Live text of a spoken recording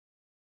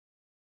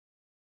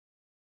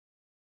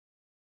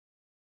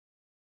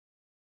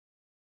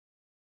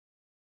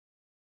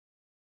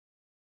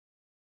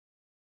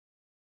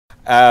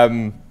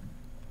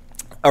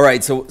All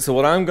right, so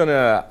what I'm going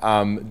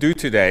to do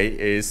today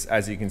is,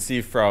 as you can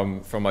see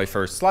from my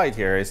first slide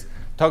here, is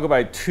talk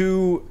about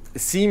two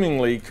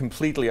seemingly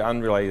completely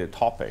unrelated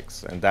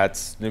topics, and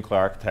that's nuclear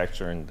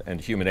architecture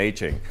and human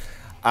aging.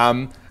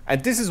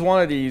 And this is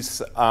one of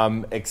these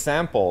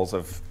examples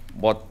of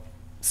what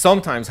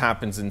sometimes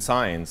happens in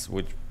science,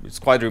 which is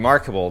quite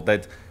remarkable,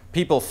 that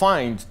people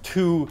find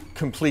two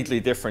completely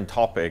different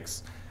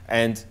topics,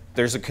 and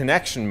there's a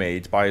connection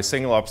made by a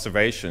single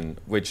observation,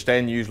 which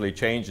then usually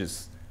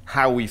changes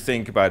how we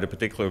think about a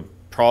particular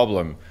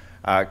problem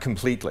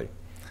completely.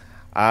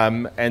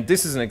 And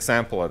this is an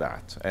example of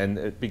that.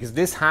 And because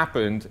this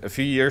happened a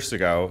few years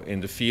ago in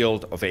the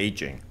field of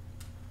aging.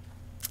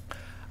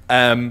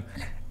 And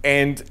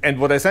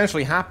what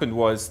essentially happened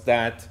was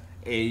that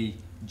a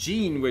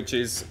gene which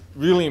is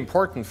really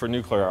important for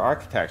nuclear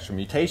architecture,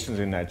 mutations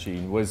in that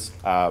gene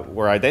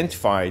were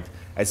identified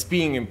as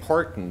being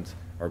important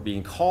or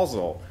being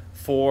causal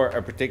for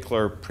a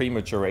particular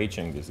premature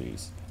aging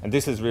disease. And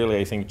this has really,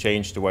 I think,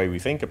 changed the way we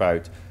think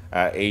about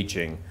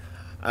aging.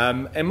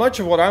 And much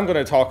of what I'm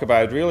going to talk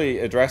about really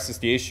addresses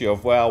the issue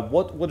of, well,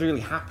 what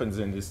really happens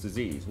in this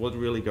disease? What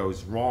really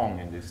goes wrong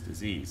in this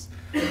disease?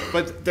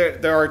 But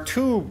there are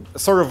two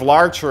sort of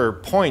larger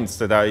points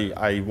that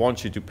I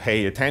want you to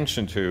pay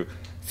attention to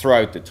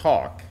throughout the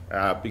talk,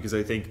 because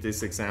I think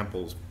this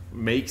example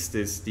makes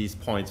these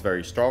points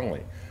very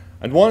strongly.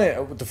 And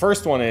the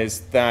first one is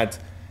that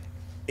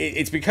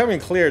it's becoming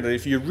clear that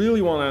if you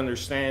really want to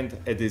understand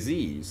a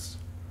disease,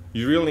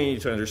 you really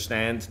need to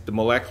understand the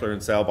molecular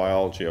and cell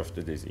biology of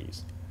the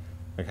disease,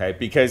 okay?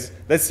 Because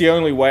that's the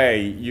only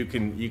way you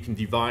can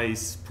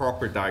devise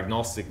proper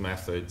diagnostic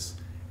methods,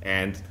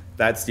 and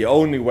that's the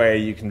only way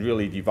you can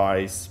really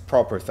devise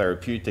proper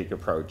therapeutic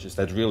approaches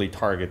that really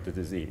target the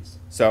disease.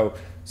 So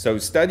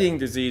studying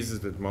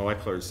diseases at the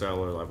molecular and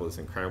cellular level is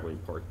incredibly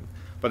important.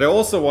 But I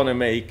also want to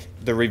make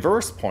the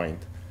reverse point,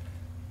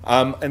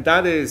 and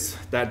that is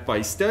that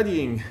by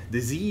studying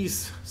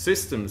disease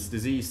systems,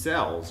 disease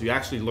cells, you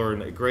actually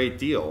learn a great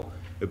deal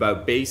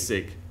about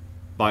basic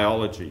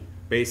biology,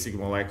 basic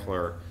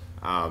molecular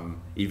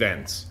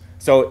events.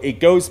 So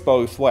it goes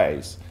both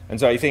ways. And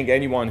so I think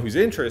anyone who's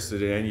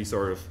interested in any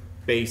sort of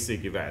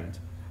basic event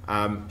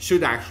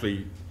should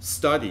actually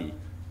study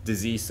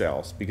disease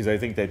cells, because I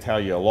think they tell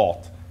you a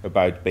lot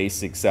about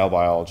basic cell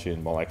biology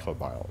and molecular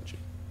biology.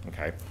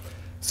 Okay?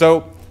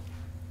 So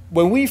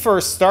when we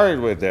first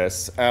started with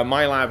this,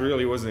 my lab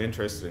really wasn't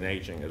interested in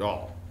aging at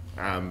all.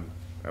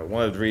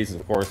 One of the reasons,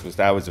 of course, was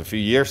that was a few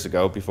years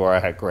ago before I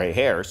had gray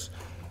hairs.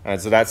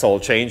 And so that's all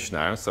changed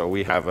now. So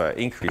we have an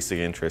increasing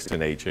interest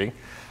in aging.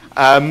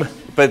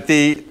 But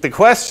the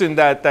question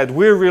that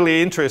we're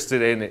really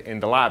interested in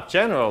the lab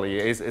generally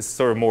is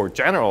sort of more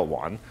general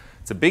one.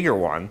 It's a bigger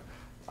one.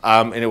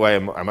 In a way,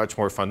 a much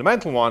more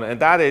fundamental one. And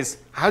that is,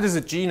 how does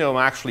a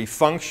genome actually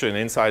function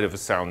inside of a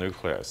cell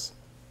nucleus?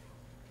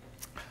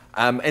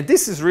 And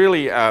this is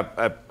really,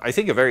 I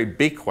think, a very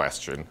big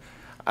question.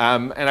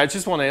 And I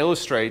just want to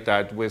illustrate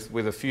that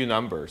with a few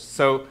numbers.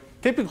 So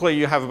typically,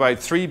 you have about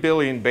 3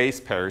 billion base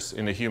pairs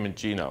in a human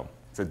genome.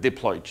 It's a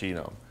diploid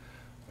genome.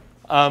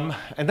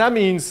 And that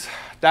means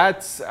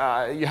that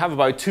you have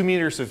about 2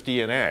 meters of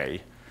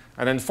DNA.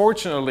 And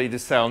unfortunately, the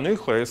cell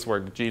nucleus, where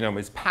the genome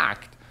is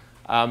packed,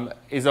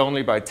 is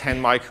only about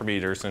 10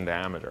 micrometers in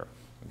diameter.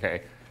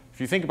 Okay?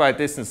 If you think about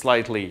this in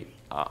slightly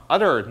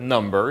other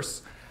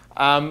numbers,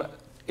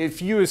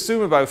 if you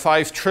assume about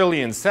 5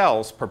 trillion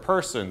cells per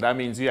person, that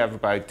means you have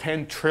about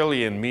 10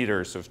 trillion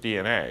meters of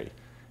DNA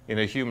in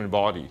a human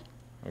body.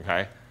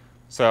 Okay?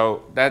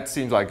 So that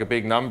seems like a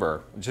big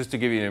number. Just to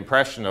give you an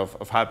impression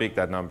of how big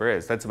that number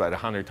is, that's about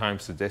 100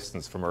 times the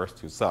distance from Earth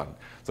to Sun.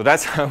 So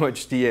that's how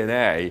much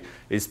DNA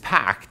is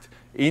packed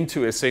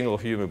into a single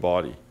human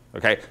body.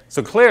 Okay?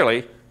 So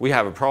clearly, we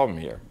have a problem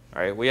here.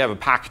 Right? We have a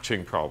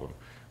packaging problem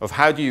of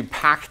how do you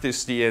pack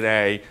this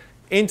DNA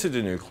into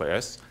the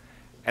nucleus,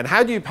 and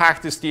how do you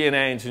pack this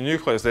DNA into the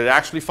nucleus that it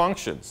actually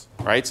functions,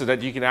 right? So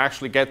that you can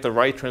actually get the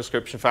right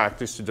transcription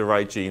factors to the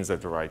right genes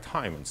at the right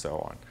time, and so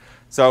on.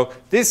 So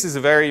this is a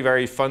very,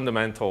 very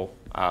fundamental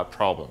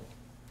problem.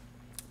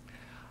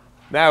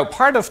 Now,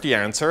 part of the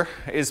answer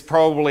is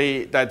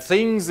probably that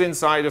things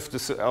inside of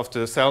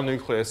the cell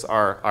nucleus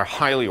are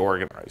highly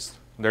organized.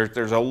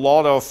 There's a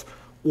lot of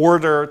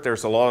order,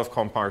 there's a lot of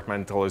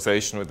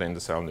compartmentalization within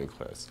the cell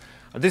nucleus.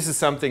 And this is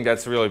something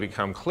that's really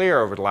become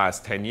clear over the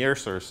last 10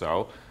 years or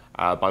so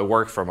by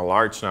work from a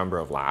large number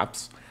of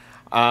labs.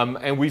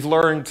 And we've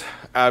learned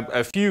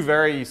a few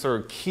very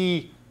sort of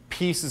key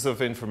pieces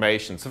of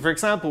information. So for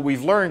example,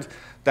 we've learned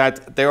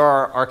that there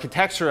are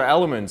architectural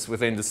elements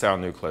within the cell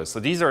nucleus. So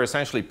these are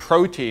essentially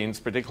proteins,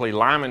 particularly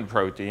lamin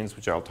proteins,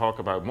 which I'll talk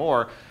about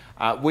more,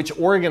 which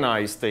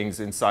organize things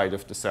inside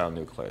of the cell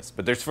nucleus.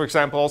 But there's, for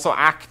example, also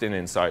actin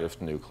inside of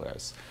the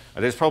nucleus.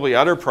 And there's probably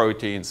other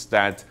proteins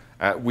that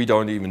we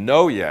don't even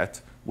know yet,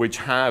 which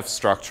have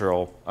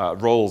structural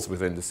roles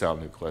within the cell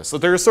nucleus. So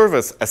there's sort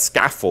of a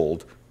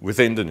scaffold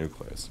within the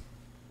nucleus.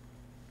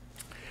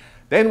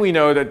 Then we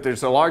know that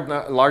there's a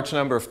large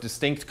number of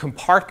distinct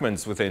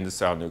compartments within the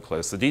cell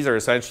nucleus. So these are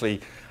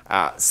essentially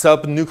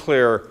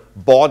subnuclear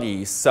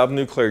bodies,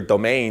 subnuclear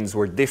domains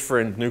where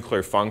different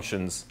nuclear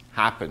functions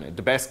happen. And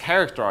the best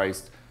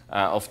characterized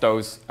of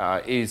those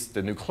is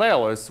the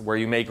nucleolus, where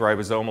you make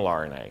ribosomal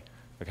RNA.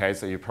 Okay,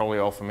 so you're probably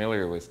all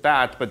familiar with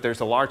that, but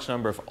there's a large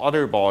number of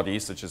other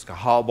bodies, such as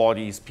Cajal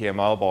bodies,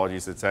 PML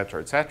bodies, et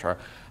cetera,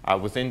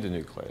 within the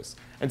nucleus.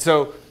 And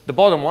so the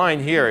bottom line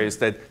here is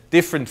that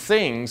different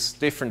things,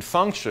 different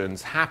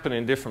functions happen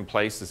in different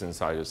places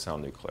inside the cell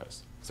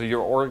nucleus. So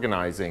you're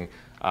organizing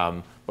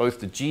both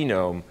the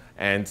genome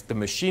and the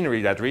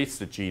machinery that reads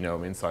the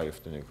genome inside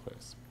of the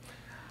nucleus.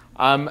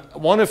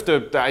 One of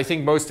the, I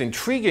think, most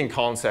intriguing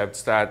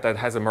concepts that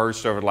has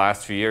emerged over the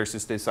last few years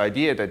is this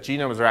idea that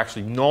genomes are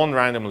actually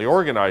non-randomly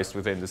organized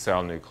within the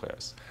cell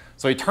nucleus.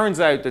 So it turns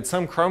out that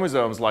some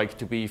chromosomes like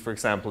to be, for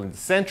example, in the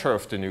center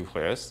of the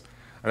nucleus,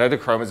 and other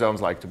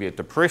chromosomes like to be at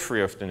the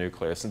periphery of the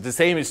nucleus. And the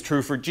same is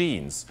true for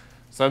genes.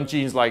 Some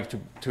genes like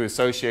to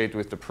associate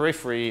with the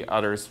periphery,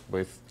 others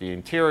with the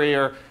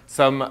interior.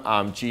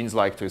 Some genes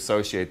like to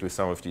associate with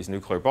some of these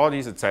nuclear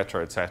bodies, et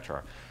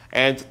cetera.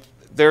 And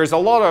there's a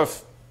lot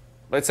of,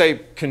 let's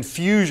say,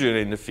 confusion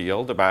in the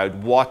field about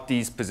what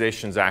these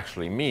positions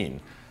actually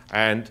mean.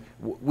 And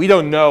we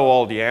don't know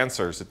all the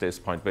answers at this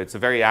point, but it's a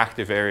very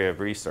active area of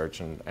research,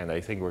 and I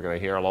think we're going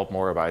to hear a lot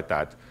more about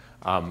that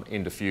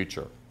in the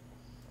future.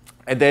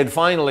 And then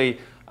finally,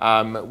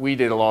 we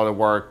did a lot of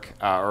work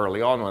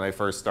early on when I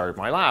first started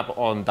my lab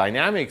on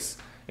dynamics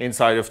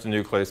inside of the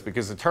nucleus,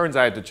 because it turns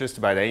out that just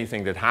about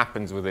anything that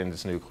happens within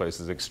this nucleus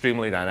is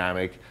extremely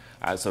dynamic.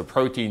 So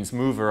proteins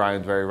move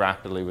around very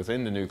rapidly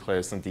within the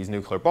nucleus, and these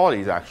nuclear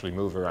bodies actually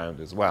move around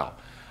as well.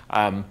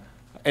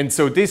 And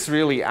so this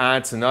really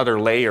adds another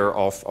layer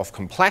of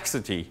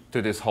complexity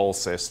to this whole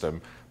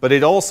system, but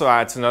it also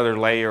adds another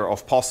layer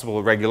of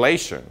possible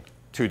regulation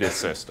to this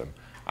system.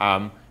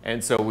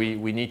 And so we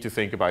need to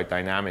think about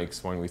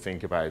dynamics when we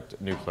think about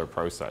nuclear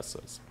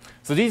processes.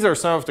 So these are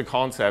some of the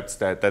concepts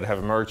that have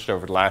emerged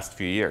over the last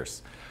few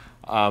years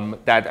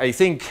that I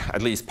think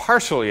at least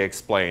partially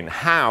explain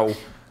how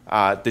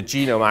the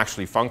genome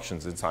actually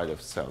functions inside of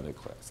the cell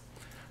nucleus.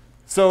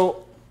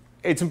 So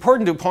it's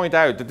important to point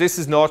out that this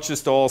is not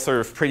just all sort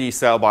of pretty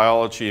cell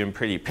biology and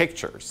pretty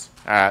pictures.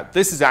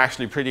 This is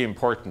actually pretty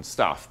important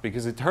stuff,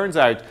 because it turns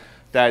out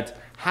that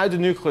how the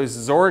nucleus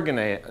is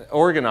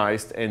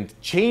organized and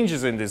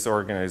changes in this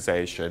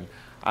organization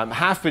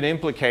have been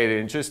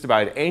implicated in just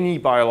about any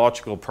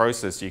biological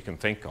process you can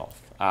think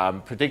of,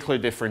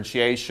 particularly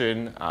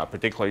differentiation,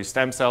 particularly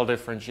stem cell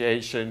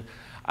differentiation.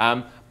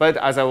 But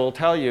as I will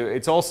tell you,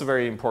 it's also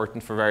very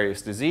important for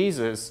various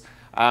diseases,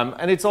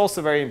 and it's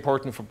also very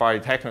important for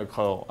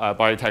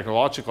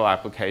biotechnological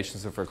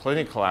applications and for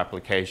clinical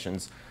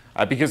applications.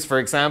 Because, for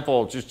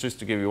example, just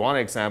to give you one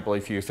example,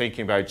 if you're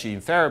thinking about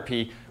gene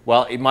therapy,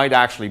 well, it might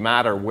actually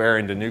matter where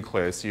in the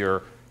nucleus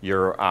your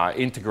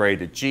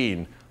integrated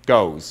gene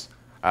goes,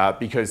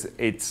 because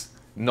it's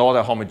not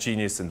a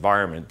homogeneous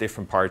environment.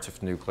 Different parts of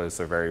the nucleus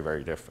are very,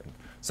 very different.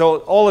 So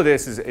all of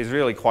this is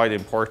really quite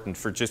important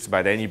for just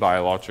about any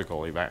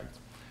biological event.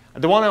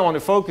 And the one I want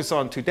to focus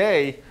on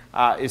today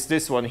is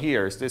this one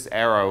here, is this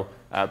arrow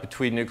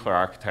between nuclear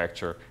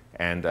architecture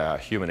and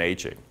human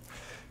aging.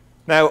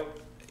 Now,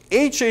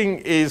 aging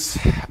is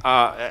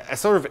a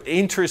sort of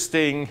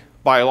interesting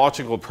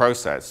biological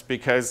process,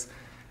 because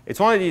it's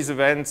one of these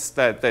events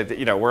that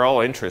you know, we're all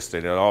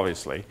interested in,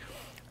 obviously.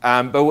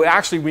 But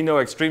we know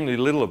extremely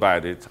little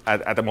about it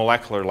at a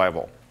molecular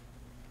level.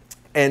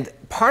 And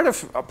part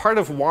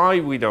of why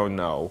we don't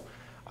know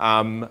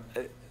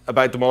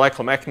about the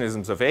molecular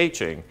mechanisms of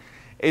aging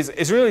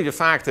is really the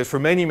fact that for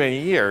many,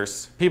 many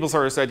years, people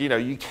sort of said, you know,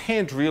 you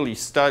can't really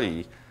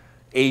study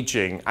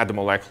aging at the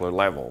molecular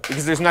level,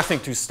 because there's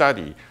nothing to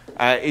study.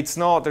 There's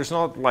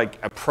not like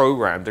a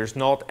program, there's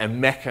not a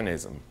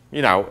mechanism.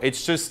 You know,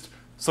 it's just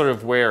sort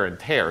of wear and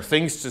tear.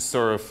 Things just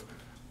sort of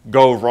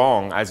go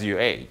wrong as you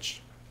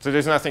age. So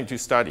there's nothing to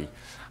study.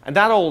 And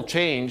that all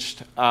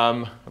changed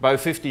about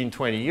 15,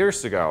 20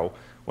 years ago,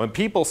 when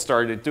people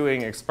started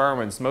doing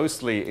experiments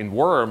mostly in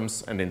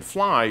worms and in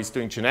flies,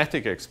 doing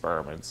genetic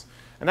experiments,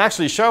 and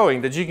actually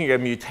showing that you can get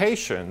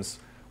mutations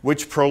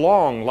which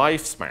prolong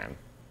lifespan,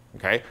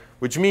 okay?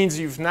 Which means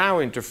you've now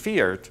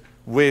interfered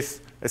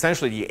with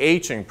essentially the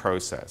aging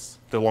process,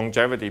 the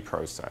longevity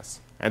process.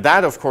 And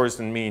that, of course,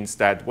 then means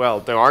that, well,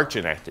 there are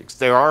genetics,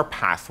 there are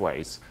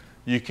pathways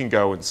you can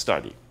go and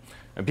study.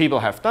 And people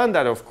have done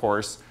that, of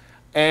course,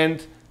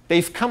 and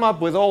they've come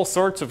up with all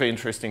sorts of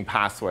interesting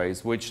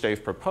pathways which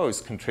they've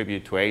proposed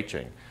contribute to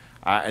aging.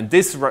 And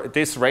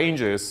this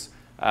ranges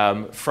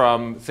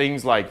from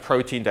things like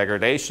protein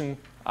degradation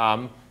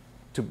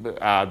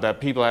that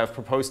people have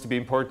proposed to be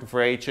important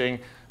for aging,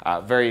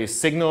 various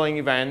signaling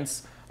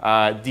events,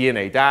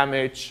 DNA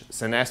damage,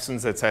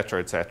 senescence, et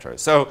cetera, et cetera.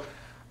 So,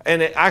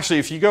 and actually,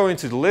 if you go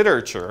into the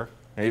literature,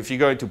 if you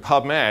go into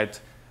PubMed,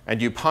 and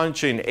you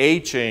punch in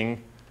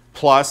aging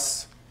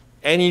plus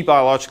any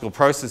biological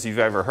process you've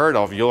ever heard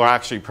of, you'll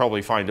actually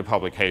probably find a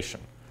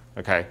publication,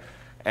 okay?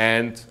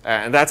 And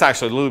that's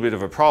actually a little bit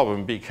of a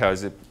problem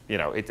because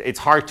it's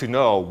hard to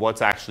know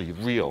what's actually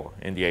real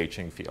in the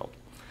aging field.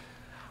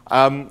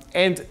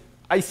 And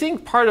I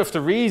think part of the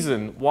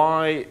reason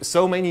why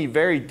so many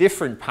very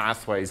different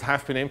pathways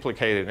have been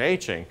implicated in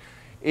aging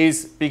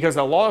is because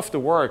a lot of the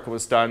work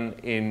was done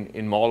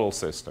in model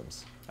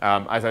systems.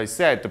 As I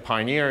said, the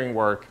pioneering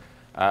work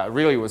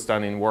really was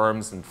done in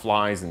worms and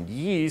flies and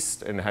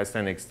yeast and has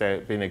then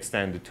been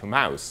extended to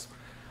mouse.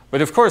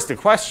 But of course, the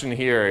question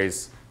here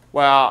is,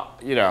 well,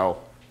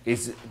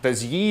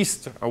 does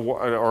yeast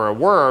or a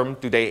worm,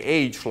 do they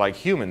age like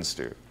humans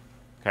do?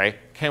 Okay?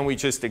 Can we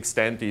just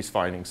extend these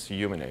findings to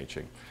human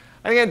aging?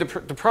 And again,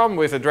 the problem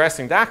with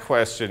addressing that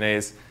question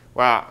is,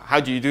 well,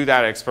 how do you do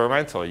that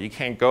experimentally? You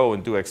can't go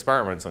and do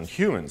experiments on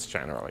humans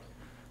generally,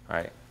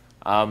 right?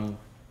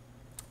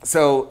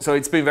 So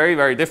it's been very,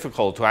 very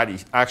difficult to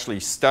actually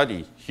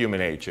study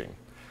human aging.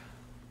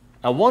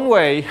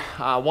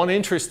 One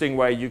interesting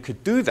way you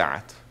could do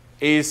that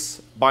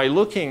is by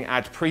looking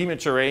at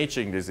premature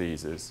aging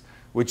diseases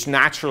which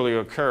naturally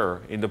occur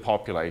in the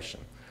population.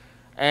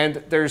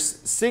 And there's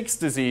 6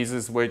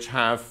 diseases which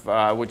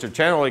are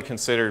generally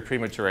considered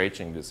premature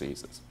aging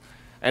diseases.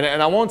 And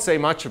I won't say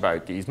much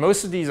about these.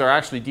 Most of these are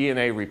actually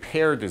DNA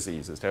repair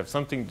diseases. They have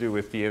something to do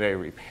with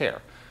DNA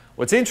repair.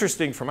 What's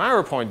interesting from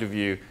our point of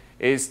view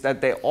is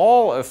that they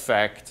all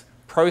affect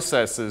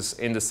processes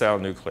in the cell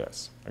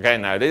nucleus. Okay,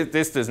 now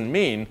this doesn't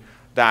mean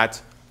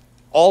that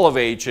all of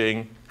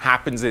aging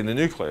happens in the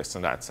nucleus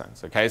in that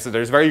sense. Okay, so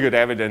there's very good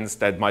evidence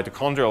that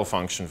mitochondrial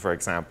function, for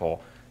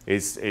example,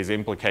 is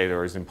implicated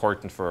or is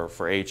important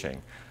for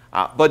aging.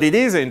 But it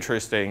is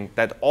interesting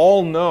that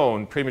all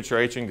known premature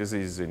aging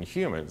diseases in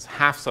humans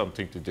have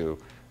something to do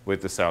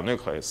with the cell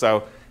nucleus.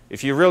 So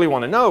if you really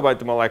want to know about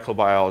the molecular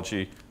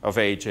biology of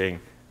aging,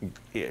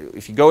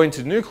 if you go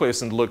into the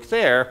nucleus and look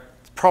there,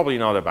 it's probably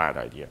not a bad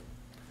idea.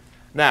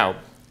 Now,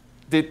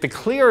 the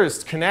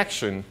clearest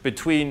connection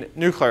between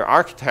nuclear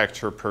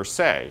architecture per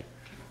se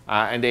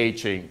and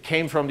aging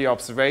came from the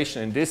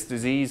observation in this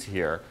disease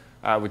here,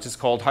 which is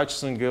called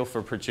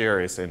Hutchinson-Gilford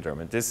progeria syndrome.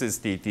 And this is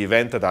the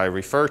event that I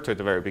referred to at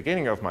the very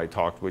beginning of my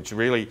talk, which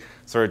really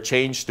sort of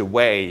changed the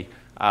way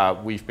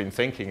we've been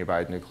thinking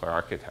about nuclear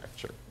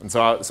architecture. And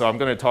so I'm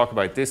going to talk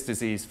about this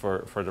disease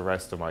for the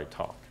rest of my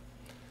talk.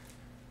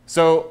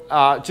 So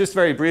just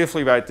very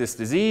briefly about this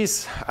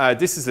disease.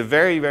 This is a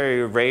very,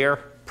 very rare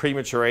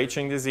premature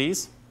aging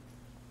disease.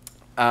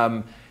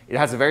 It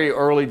has a very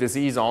early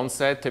disease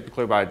onset,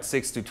 typically about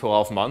 6 to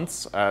 12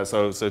 months.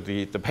 So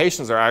the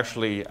patients are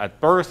actually at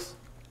birth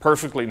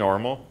perfectly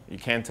normal. You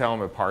can't tell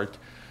them apart.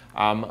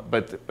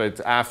 But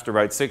after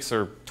about 6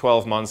 or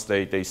 12 months,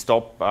 they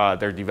stop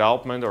their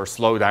development or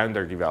slow down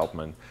their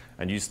development,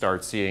 and you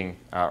start seeing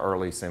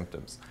early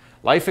symptoms.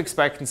 Life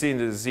expectancy in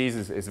the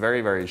disease is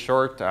very, very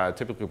short,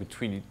 typically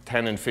between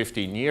 10 and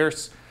 15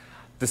 years.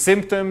 The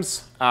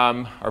symptoms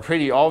are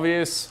pretty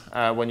obvious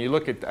when you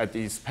look at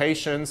these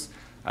patients.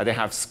 They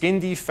have skin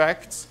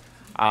defects,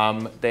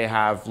 they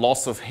have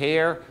loss of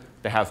hair,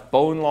 they have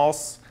bone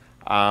loss.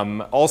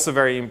 Also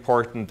very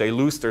important, they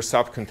lose their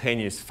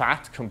subcutaneous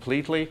fat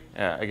completely,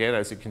 again,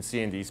 as you can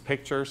see in these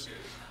pictures.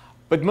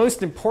 But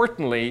most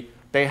importantly,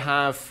 they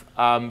have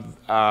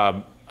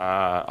heart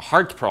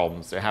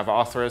problems. They have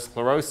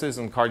atherosclerosis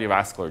and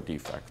cardiovascular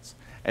defects.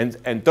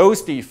 And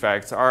those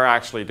defects are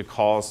actually the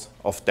cause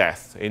of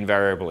death,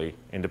 invariably,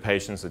 in the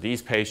patients. So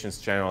these patients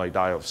generally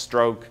die of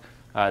stroke,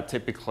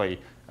 typically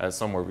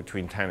somewhere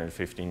between 10 and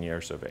 15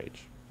 years of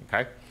age.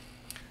 Okay?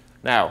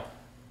 Now,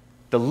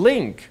 the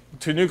link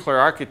to nuclear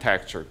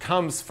architecture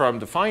comes from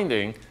the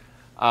finding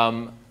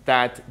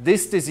that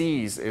this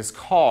disease is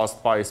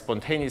caused by a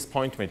spontaneous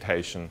point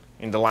mutation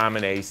in the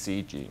lamin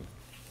AC gene.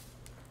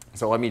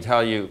 So let me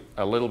tell you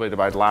a little bit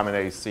about lamin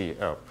AC.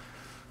 Oh,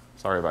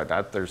 sorry about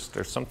that. There's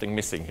something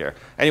missing here.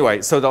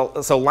 Anyway, so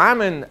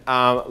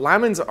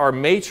lamins are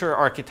major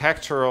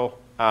architectural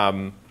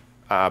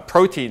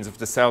proteins of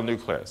the cell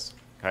nucleus.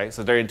 Okay?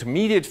 So they're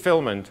intermediate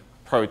filament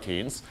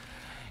proteins.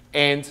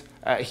 And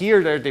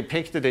here they're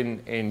depicted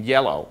in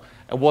yellow.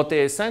 And what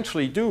they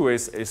essentially do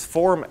is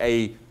form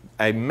a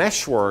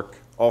meshwork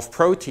of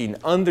protein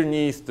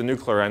underneath the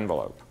nuclear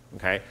envelope.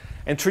 Okay?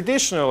 And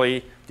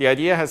traditionally, the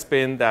idea has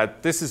been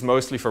that this is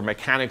mostly for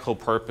mechanical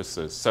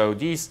purposes. So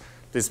this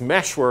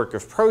meshwork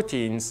of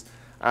proteins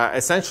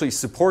essentially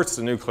supports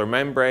the nuclear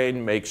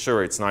membrane, makes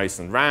sure it's nice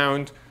and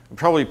round, and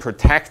probably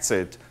protects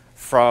it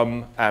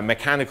from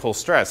mechanical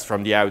stress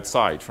from the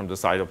outside, from the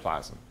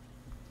cytoplasm.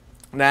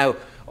 Now,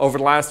 over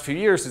the last few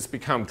years, it's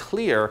become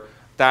clear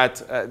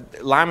that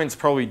lamins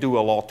probably do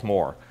a lot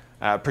more.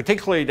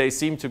 Particularly, they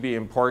seem to be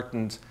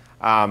important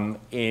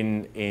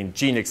in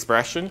gene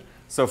expression.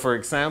 So, for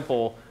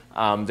example,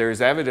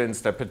 there's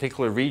evidence that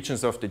particular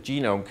regions of the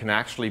genome can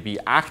actually be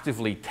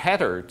actively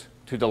tethered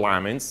to the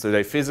lamins, so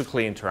they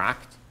physically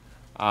interact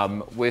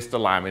with the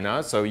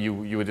lamina. So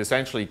you would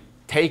essentially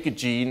take a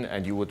gene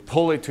and you would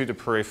pull it to the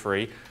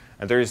periphery.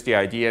 And there's the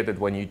idea that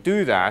when you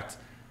do that,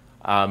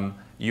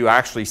 you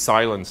actually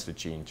silence the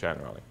gene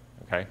generally.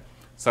 Okay?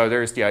 So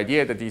there's the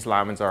idea that these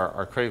lamins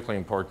are critically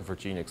important for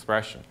gene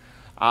expression.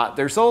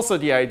 There's also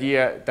the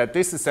idea that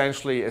this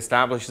essentially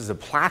establishes a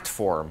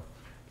platform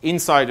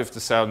inside of the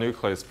cell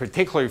nucleus,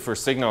 particularly for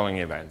signaling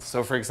events.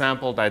 So for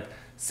example, that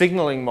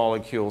signaling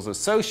molecules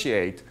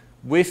associate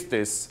with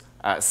this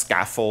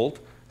scaffold,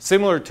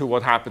 similar to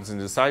what happens in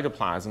the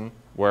cytoplasm,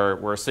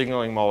 where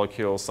signaling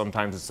molecules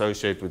sometimes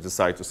associate with the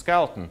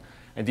cytoskeleton.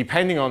 And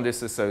depending on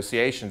this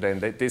association, then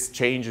this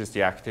changes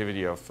the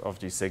activity of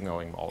these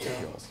signaling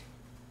molecules.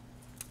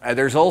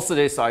 There's also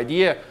this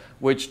idea,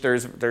 which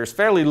there's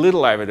fairly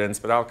little evidence,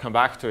 but I'll come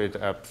back to it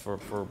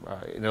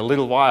in a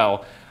little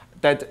while,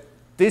 that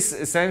this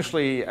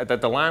essentially, that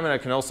the lamina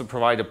can also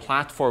provide a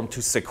platform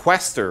to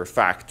sequester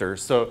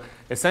factors. So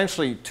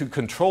essentially to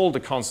control the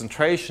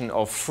concentration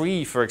of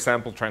free, for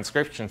example,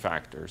 transcription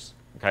factors.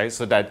 Okay,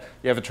 so that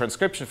you have a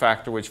transcription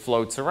factor which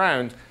floats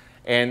around,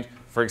 and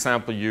for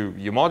example,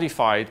 you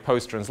modify it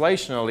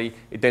post-translationally,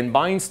 it then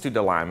binds to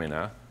the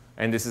lamina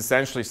and is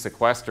essentially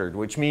sequestered,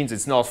 which means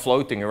it's not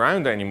floating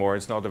around anymore,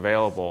 it's not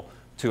available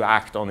to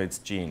act on its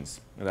genes.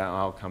 And then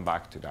I'll come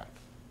back to that.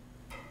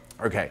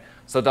 Okay,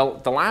 so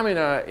the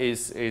lamina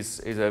is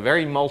a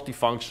very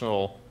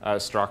multifunctional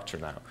structure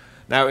now.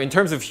 Now, in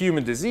terms of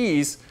human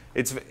disease,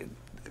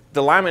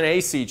 the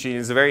laminaceae gene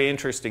is a very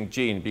interesting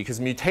gene because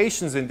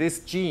mutations in this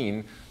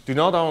gene do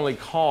not only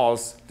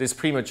cause this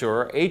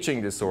premature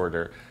aging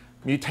disorder,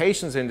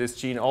 mutations in this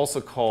gene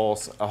also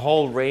cause a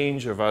whole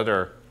range of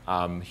other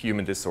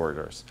human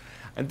disorders.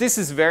 And this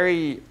is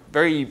very,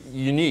 very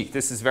unique.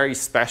 This is very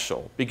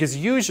special because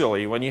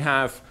usually when you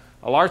have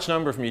a large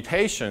number of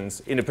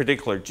mutations in a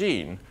particular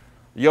gene,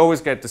 you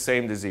always get the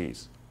same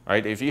disease,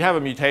 right? If you have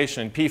a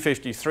mutation in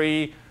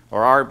P53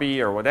 or RB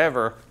or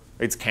whatever,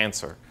 it's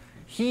cancer.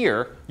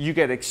 Here, you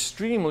get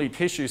extremely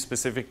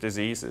tissue-specific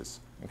diseases,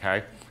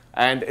 okay?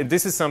 And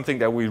this is something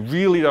that we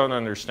really don't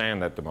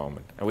understand at the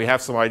moment. And we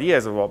have some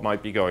ideas of what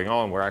might be going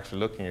on. We're actually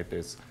looking at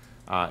this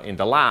in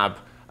the lab.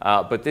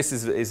 But this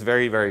is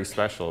very, very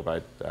special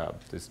about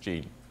this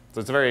gene.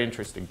 So it's a very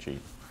interesting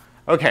gene.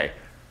 Okay,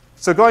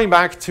 so going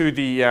back to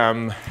the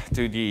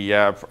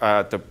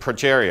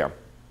progeria.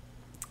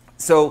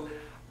 So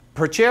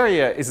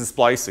progeria is a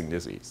splicing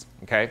disease,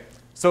 okay?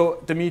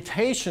 So the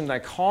mutation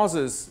that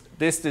causes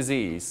this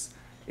disease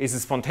is a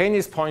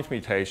spontaneous point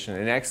mutation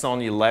in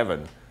exon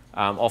 11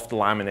 of the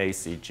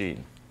laminaceae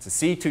gene. It's a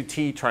C to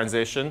T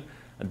transition.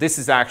 And this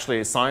is actually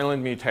a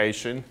silent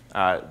mutation.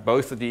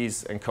 Both of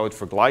these encode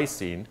for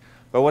glycine.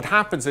 But what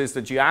happens is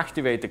that you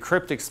activate the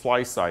cryptic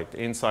splice site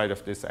inside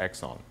of this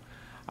exon.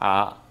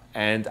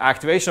 And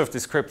activation of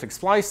this cryptic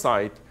splice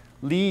site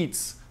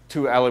leads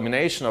to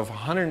elimination of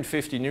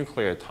 150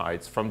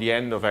 nucleotides from the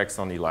end of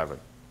exon 11.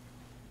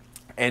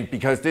 And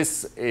because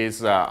this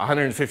is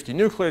 150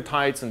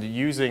 nucleotides and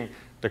using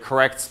the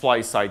correct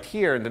splice site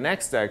here in the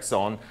next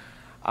exon,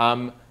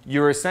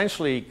 you're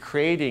essentially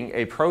creating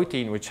a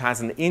protein which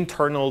has an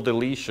internal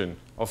deletion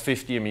of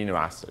 50 amino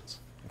acids.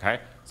 Okay?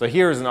 So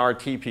here is an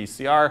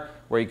RT-PCR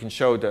where you can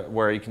show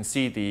where you can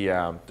see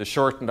the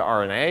shortened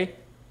RNA.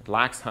 It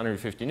lacks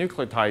 150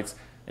 nucleotides.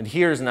 And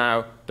here's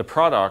now the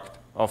product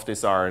of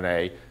this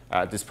RNA,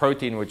 this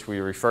protein which we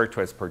refer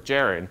to as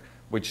progerin,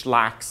 which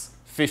lacks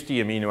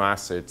 50 amino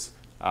acids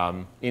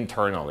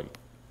internally.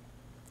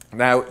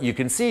 Now, you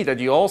can see that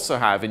you also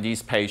have in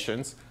these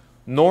patients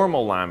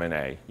normal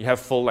laminae. You have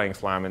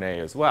full-length laminae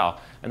as well.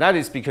 And that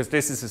is because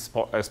this is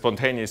a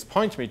spontaneous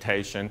point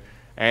mutation,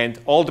 and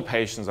all the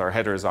patients are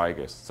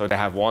heterozygous. So they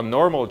have one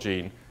normal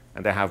gene,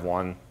 and they have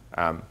one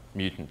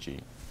mutant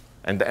gene.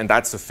 And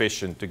that's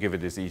sufficient to give a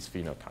disease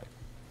phenotype.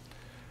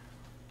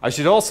 I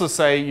should also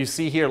say, you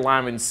see here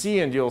lamin C,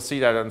 and you'll see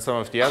that on some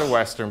of the other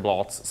Western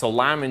blots. So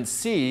lamin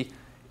C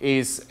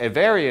is a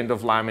variant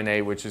of lamin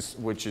A, which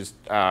is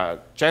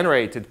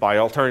generated by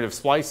alternative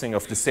splicing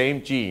of the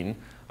same gene.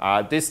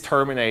 This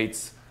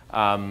terminates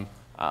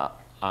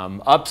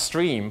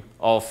upstream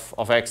of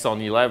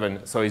exon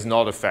 11, so is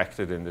not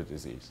affected in the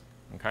disease.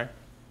 Okay?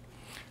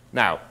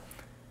 Now,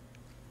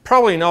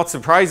 probably not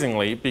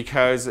surprisingly,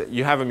 because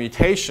you have a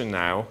mutation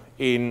now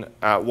in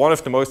one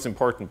of the most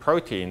important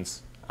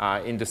proteins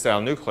in the cell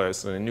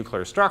nucleus and the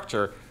nuclear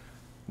structure,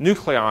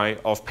 nuclei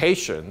of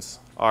patients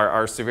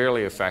are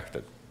severely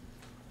affected.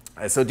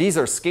 So these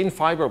are skin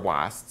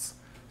fibroblasts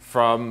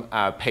from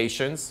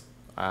patients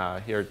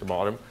here at the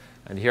bottom.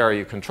 And here are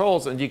your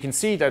controls, and you can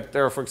see that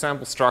there are, for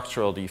example,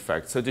 structural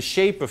defects. So the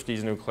shape of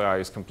these nuclei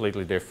is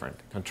completely different.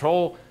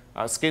 Control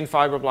skin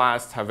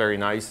fibroblasts have very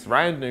nice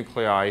round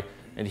nuclei,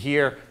 and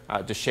here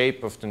the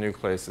shape of the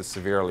nucleus is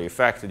severely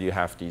affected. You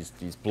have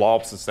these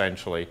blobs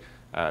essentially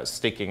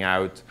sticking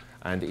out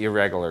and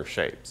irregular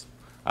shapes.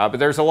 But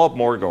there's a lot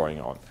more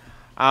going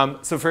on.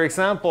 So for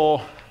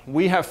example,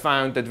 we have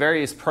found that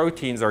various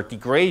proteins are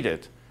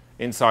degraded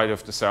inside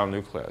of the cell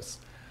nucleus.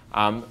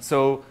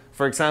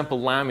 For example,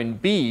 lamin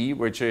B,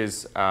 which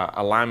is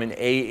a lamin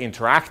A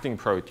interacting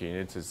protein,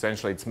 it's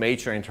essentially its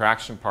major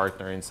interaction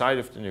partner inside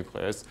of the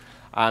nucleus,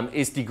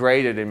 is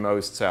degraded in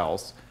most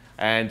cells.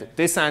 And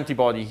this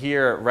antibody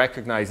here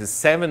recognizes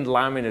 7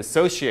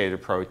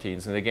 lamin-associated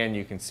proteins. And again,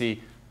 you can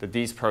see that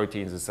these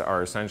proteins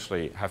are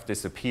essentially have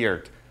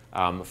disappeared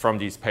from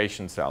these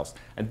patient cells.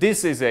 And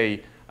this is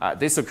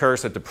this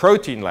occurs at the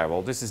protein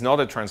level. This is not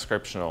a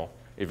transcriptional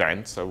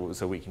event, so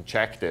we can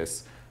check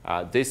this.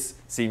 This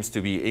seems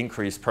to be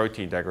increased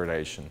protein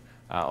degradation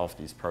of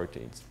these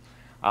proteins.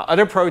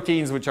 Other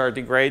proteins which are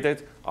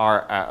degraded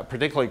are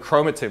particularly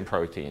chromatin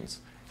proteins.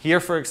 Here,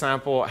 for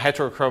example,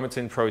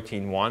 heterochromatin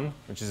protein 1,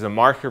 which is a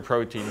marker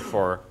protein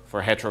for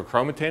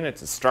heterochromatin.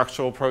 It's a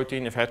structural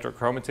protein of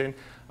heterochromatin.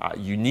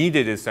 You need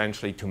it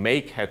essentially to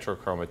make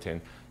heterochromatin.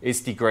 Is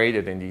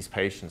degraded in these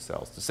patient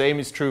cells. The same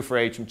is true for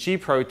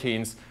HMG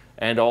proteins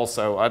and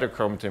also other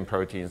chromatin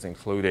proteins,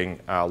 including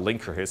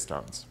linker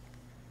histones.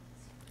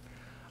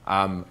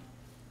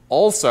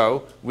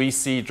 Also, we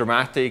see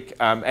dramatic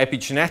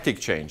epigenetic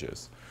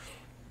changes.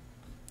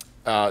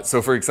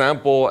 So for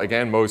example,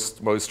 again,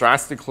 most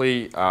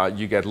drastically,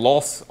 you get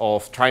loss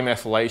of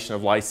trimethylation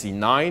of lysine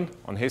 9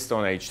 on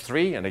histone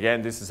H3. And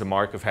again, this is a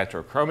mark of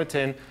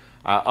heterochromatin.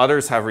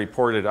 Others have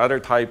reported other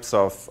types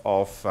of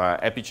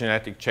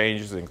epigenetic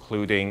changes,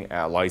 including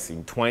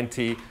lysine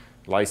 20,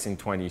 lysine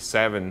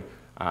 27,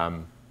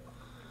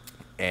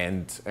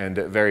 and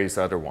various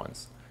other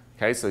ones.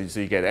 Okay, so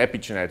you get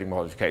epigenetic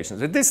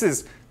modifications. And this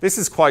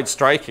is quite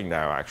striking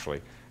now,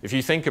 actually, if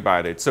you think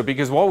about it. So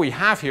because what we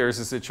have here is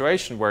a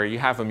situation where you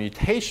have a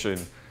mutation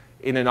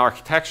in an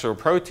architectural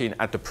protein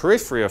at the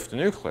periphery of the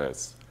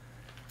nucleus,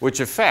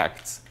 which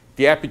affects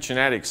the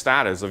epigenetic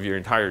status of your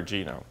entire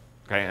genome.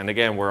 Okay? And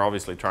again, we're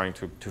obviously trying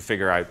to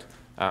figure out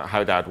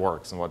how that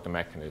works and what the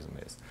mechanism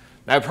is.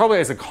 Now, probably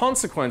as a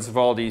consequence of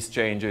all these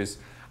changes,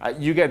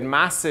 you get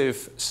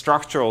massive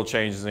structural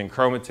changes in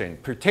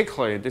chromatin.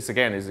 Particularly, this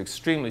again is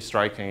extremely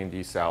striking in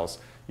these cells.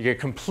 You get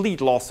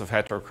complete loss of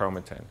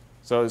heterochromatin.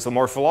 So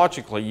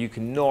morphologically, you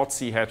cannot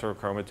see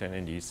heterochromatin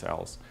in these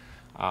cells,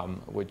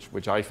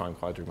 which I find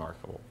quite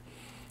remarkable.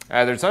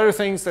 There's other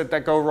things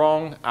that go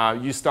wrong.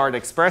 You start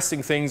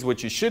expressing things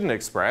which you shouldn't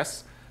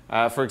express.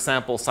 For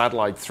example,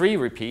 satellite 3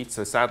 repeats.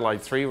 So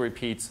satellite 3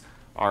 repeats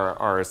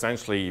are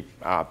essentially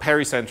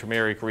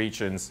pericentromeric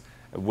regions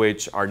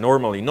which are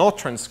normally not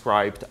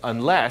transcribed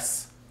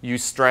unless you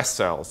stress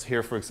cells.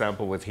 Here, for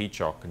example, with heat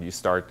shock, and you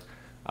start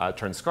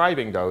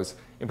transcribing those.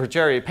 In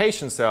progeria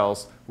patient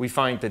cells, we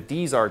find that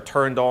these are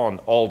turned on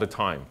all the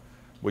time,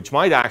 which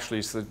might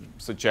actually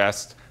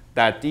suggest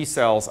that these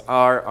cells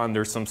are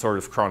under some sort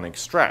of chronic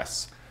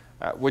stress,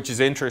 which is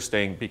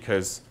interesting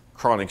because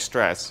chronic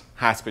stress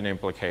has been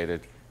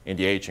implicated in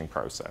the aging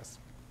process.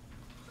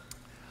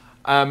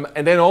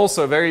 And then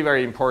also very,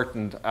 very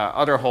important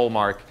other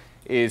hallmark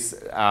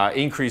is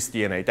increased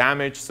DNA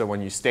damage. So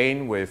when you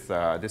stain with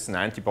this is an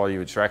antibody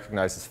which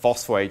recognizes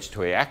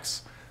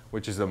phospho-H2AX,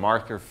 which is a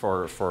marker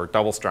for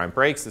double-strand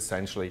breaks,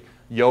 essentially,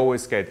 you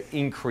always get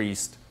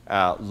increased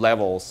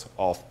levels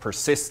of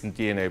persistent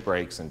DNA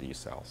breaks in these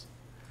cells.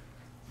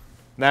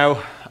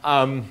 Now,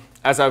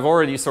 as I've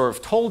already sort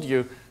of told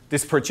you,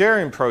 this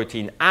progerin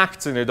protein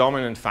acts in a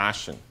dominant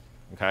fashion.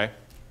 Okay?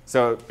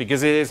 So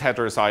because it is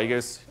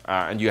heterozygous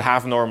and you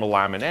have normal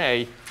lamin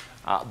A,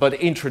 but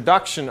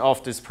introduction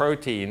of this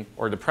protein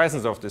or the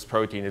presence of this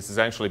protein is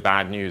essentially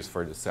bad news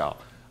for the cell.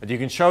 And you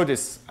can show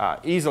this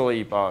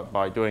easily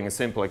by doing a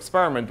simple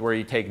experiment where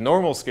you take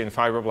normal skin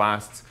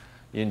fibroblasts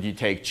and you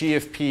take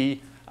GFP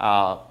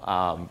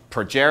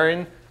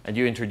progerin and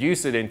you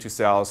introduce it into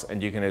cells,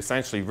 and you can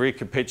essentially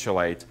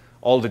recapitulate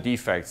all the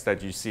defects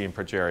that you see in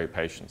progeria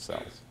patient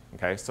cells.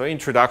 Okay? So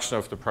introduction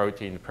of the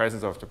protein, the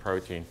presence of the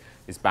protein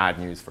is bad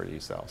news for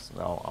these cells.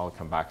 And I'll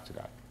come back to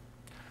that.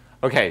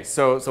 Okay,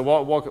 so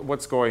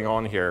what's going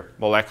on here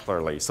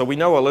molecularly? So we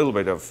know a little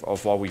bit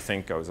of what we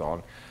think goes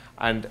on.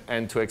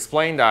 And to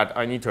explain that,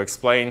 I need to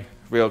explain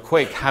real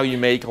quick how you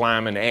make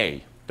lamin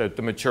A,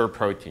 the mature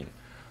protein.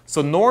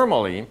 So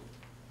normally,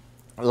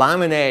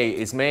 lamin A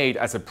is made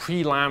as a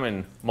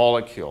pre-lamin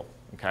molecule.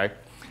 Okay?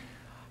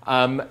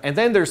 And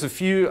then there's a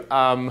few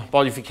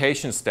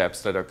modification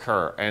steps that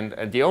occur.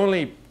 And the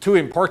only two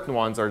important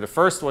ones are the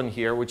first one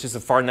here, which is a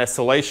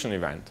farnesylation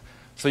event.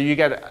 So you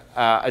get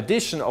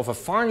addition of a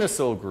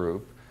farnesyl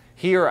group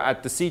here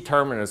at the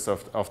C-terminus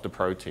of the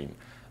protein.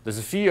 There's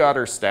a few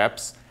other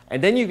steps.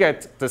 And then you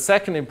get the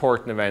second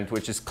important event,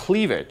 which is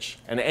cleavage,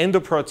 an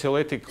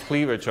endoproteolytic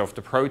cleavage of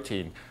the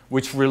protein,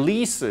 which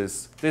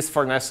releases this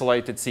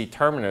farnesylated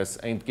C-terminus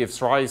and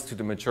gives rise to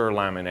the mature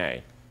lamin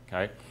A.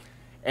 Okay?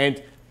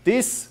 And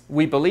this,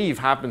 we believe,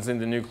 happens in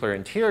the nuclear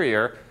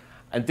interior.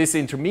 And this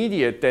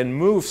intermediate then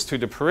moves to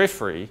the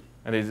periphery.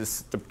 And it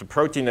is the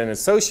protein then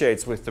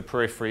associates with the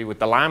periphery, with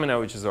the lamina,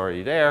 which is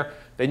already there.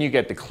 Then you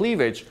get the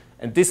cleavage.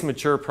 And this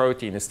mature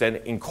protein is then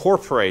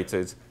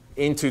incorporated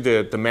into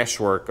the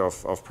meshwork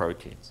of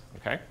proteins.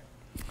 Okay?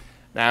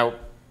 Now,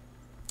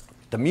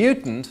 the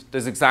mutant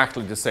does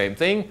exactly the same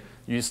thing.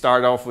 You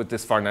start off with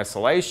this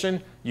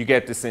farnesylation, you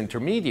get this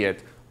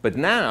intermediate, but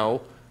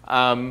now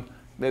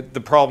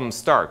the problems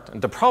start.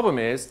 And the problem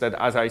is that,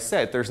 as I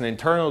said, there's an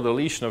internal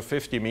deletion of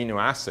 50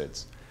 amino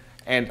acids.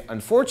 And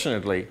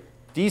unfortunately,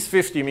 these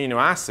 50 amino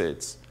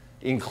acids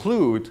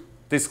include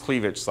this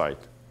cleavage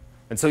site.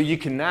 And so you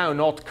can now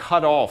not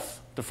cut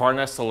off the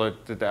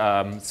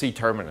farnesylated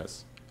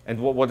C-terminus. And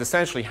what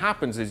essentially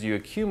happens is you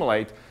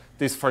accumulate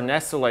this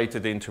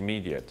farnesylated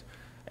intermediate.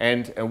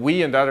 And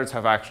we and others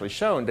have actually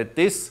shown that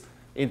this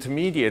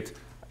intermediate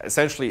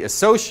essentially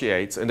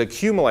associates and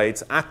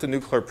accumulates at the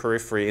nuclear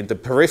periphery. In the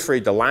periphery,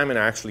 the lamina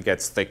actually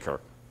gets thicker.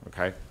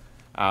 Okay?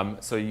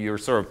 So you're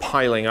sort of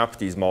piling up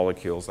these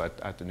molecules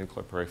at the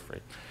nuclear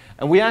periphery.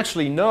 And we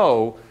actually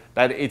know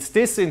that it's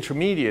this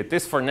intermediate,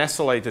 this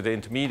farnesylated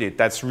intermediate,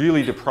 that's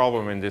really the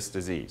problem in this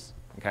disease.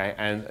 Okay?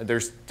 And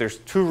there's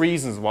two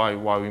reasons why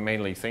we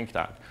mainly think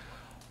that.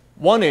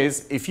 One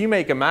is, if you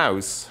make a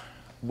mouse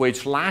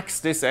which lacks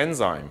this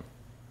enzyme,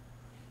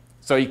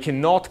 so it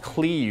cannot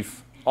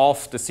cleave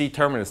off the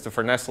C-terminus, the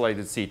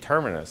farnesylated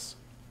C-terminus,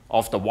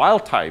 of the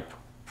wild-type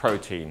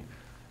protein,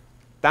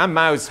 that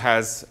mouse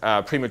has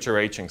premature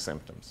aging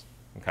symptoms.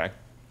 Okay?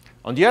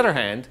 On the other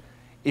hand,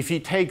 if you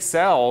take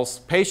cells,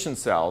 patient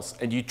cells,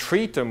 and you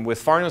treat them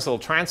with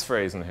farnesyl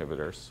transferase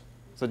inhibitors,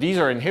 so these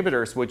are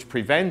inhibitors which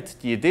prevent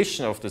the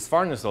addition of this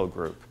farnesyl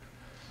group,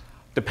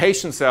 the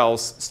patient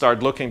cells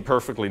start looking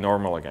perfectly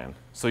normal again.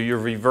 So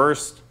you've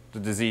reversed the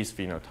disease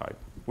phenotype,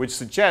 which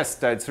suggests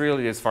that it's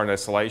really this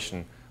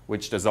farnesylation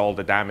which does all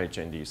the damage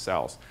in these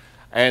cells.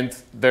 And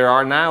there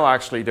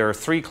are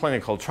 3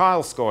 clinical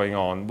trials going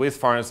on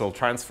with farnesyl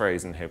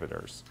transferase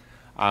inhibitors.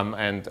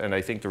 And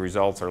I think the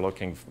results are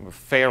looking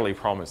fairly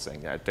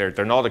promising.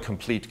 They're not a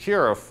complete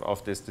cure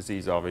of this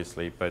disease,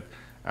 obviously, but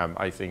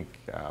I think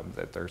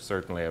that there's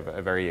certainly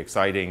a very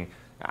exciting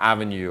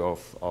avenue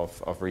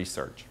of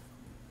research.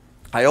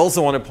 I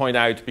also want to point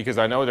out, because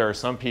I know there are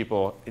some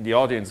people in the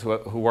audience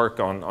who work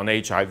on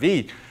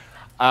HIV,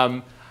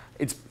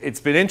 it's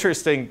been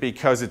interesting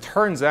because it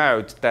turns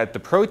out that the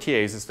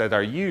proteases that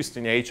are used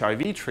in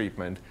HIV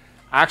treatment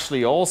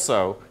actually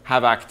also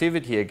have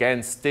activity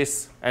against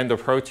this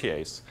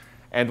endoprotease.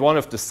 And one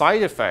of the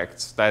side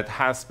effects that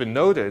has been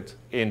noted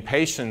in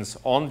patients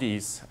on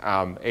these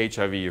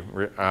HIV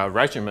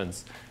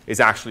regimens is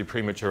actually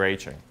premature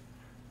aging.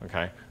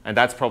 Okay? And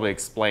that's probably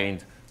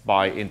explained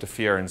by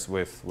interference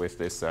with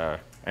this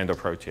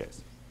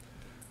endoprotease.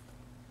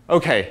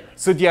 Okay,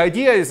 so the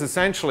idea is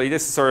essentially,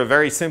 this is sort of a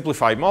very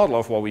simplified model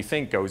of what we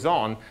think goes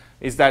on,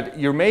 is that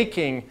you're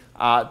making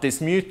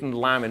this mutant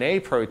lamin A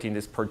protein,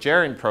 this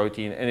progerin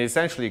protein, and it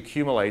essentially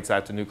accumulates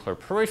at the nuclear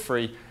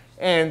periphery,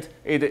 and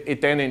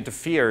it then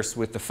interferes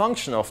with the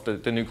function of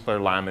the nuclear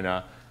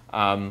lamina,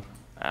 and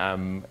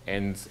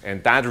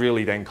that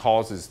really then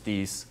causes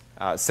these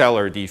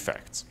cellular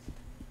defects.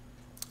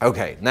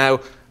 Okay, now,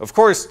 of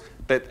course,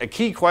 a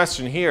key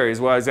question here is,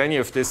 well, is any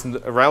of this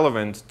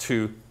relevant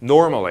to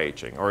normal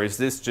aging, or is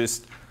this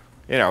just,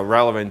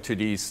 relevant to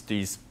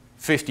these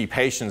 50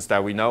 patients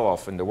that we know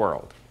of in the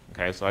world?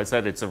 Okay, so I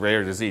said it's a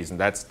rare disease, and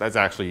that's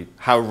actually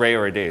how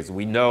rare it is.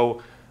 We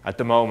know at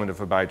the moment of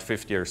about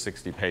 50 or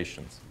 60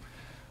 patients.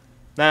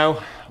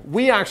 Now,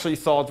 we actually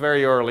thought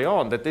very early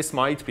on that this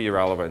might be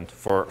relevant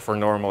for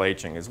normal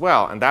aging as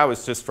well, and that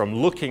was just from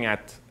looking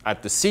at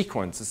the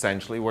sequence,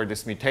 essentially, where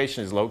this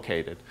mutation is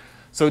located.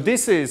 So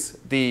this is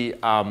the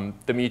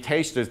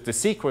mutation, the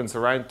sequence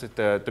around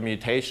the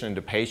mutation in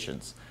the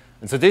patients.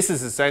 And so this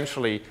is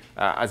essentially,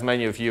 as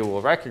many of you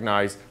will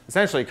recognize,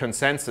 essentially a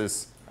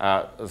consensus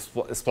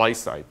splice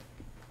site.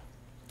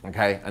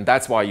 Okay? And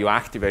that's why you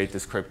activate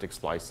this cryptic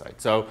splice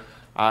site. So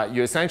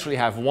you essentially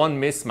have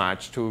one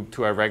mismatch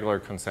to a regular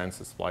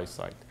consensus splice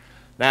site.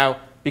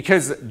 Now,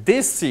 because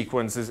this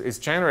sequence is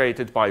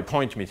generated by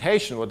point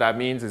mutation, what that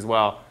means is,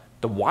 well,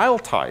 the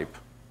wild type,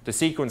 the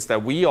sequence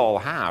that we all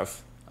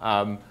have,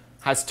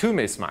 has 2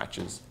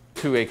 mismatches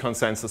to a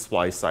consensus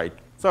splice site.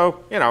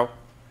 So,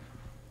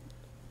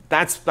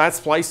 that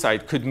splice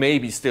site could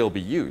maybe still be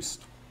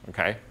used.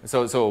 Okay?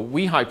 So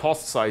we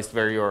hypothesized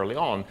very early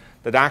on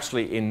that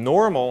actually in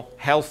normal,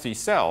 healthy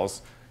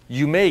cells,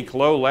 you make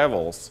low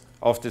levels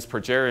of this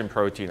progerin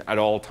protein at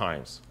all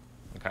times.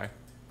 Okay?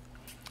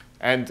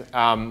 And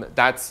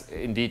that's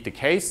indeed the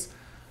case.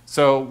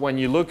 So when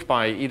you look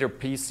by either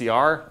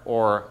PCR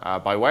or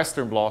by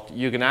Western blot,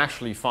 you can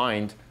actually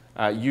find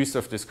use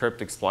of this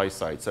cryptic splice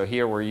site. So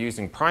here we're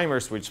using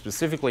primers which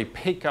specifically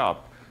pick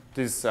up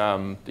this,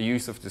 the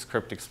use of this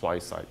cryptic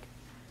splice site.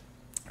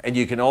 And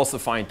you can also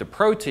find the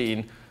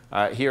protein,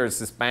 here is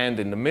this band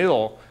in the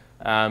middle,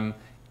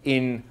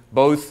 in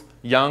both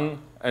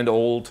young and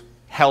old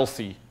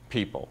healthy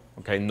people,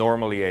 okay,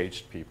 normally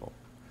aged people.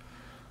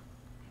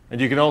 And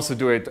you can also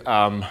do it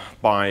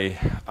by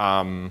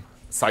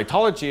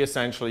cytology,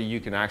 essentially. You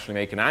can actually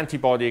make an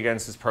antibody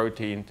against this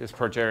protein, this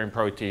progerin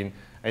protein,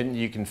 and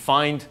you can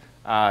find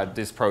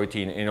this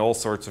protein in all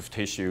sorts of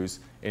tissues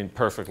in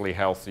perfectly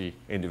healthy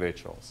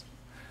individuals.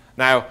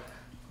 Now,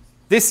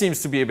 this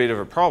seems to be a bit of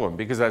a problem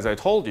because, as I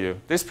told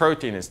you, this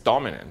protein is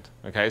dominant.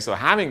 Okay? So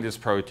having this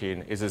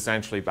protein is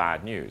essentially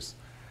bad news.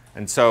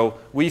 And so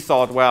we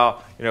thought,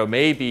 well,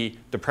 maybe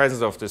the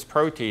presence of this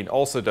protein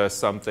also does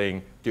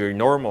something during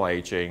normal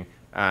aging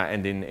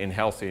and in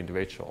healthy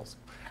individuals.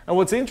 And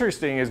what's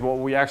interesting is what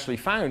we actually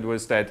found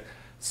was that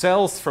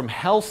cells from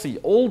healthy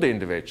old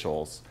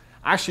individuals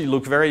actually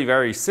look very,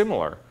 very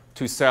similar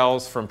to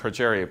cells from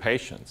progeria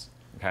patients.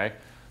 Okay?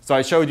 So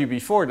I showed you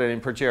before that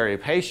in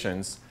progeria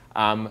patients,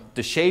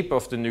 the shape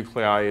of the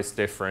nuclei is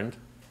different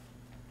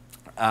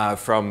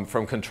from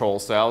control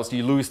cells.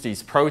 You lose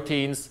these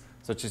proteins,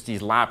 such as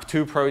these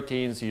LAP2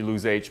 proteins. You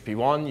lose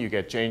HP1. You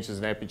get changes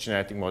in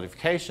epigenetic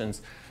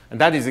modifications.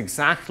 And that is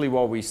exactly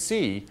what we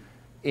see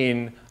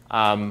in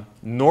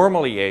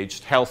normally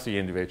aged, healthy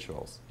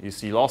individuals. You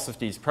see loss of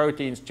these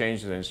proteins,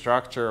 changes in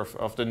structure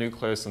of the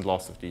nucleus, and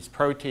loss of these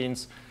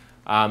proteins.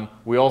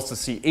 We also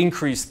see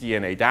increased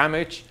DNA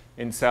damage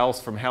in cells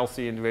from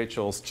healthy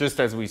individuals, just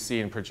as we see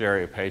in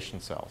progeria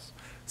patient cells.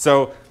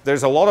 So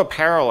there's a lot of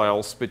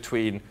parallels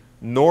between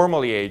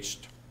normally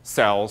aged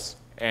cells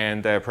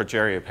and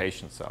progeria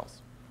patient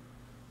cells.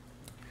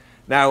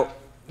 Now,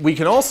 we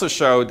can also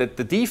show that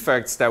the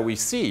defects that we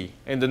see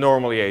in the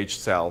normally aged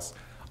cells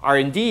are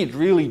indeed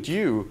really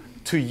due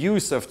to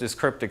use of this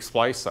cryptic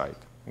splice site.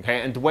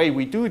 Okay? And the way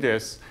we do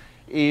this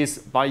is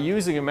by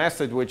using a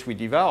method which we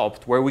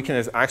developed where we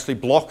can actually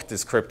block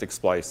this cryptic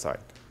splice site.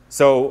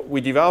 So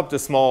we developed a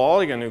small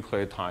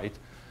oligonucleotide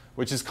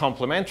which is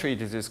complementary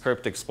to this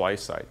cryptic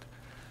splice site.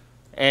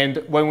 And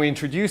when we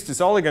introduced this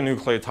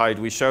oligonucleotide,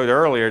 we showed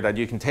earlier that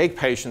you can take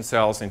patient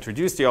cells,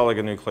 introduce the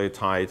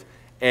oligonucleotide,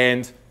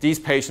 and these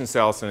patient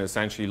cells can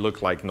essentially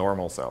look like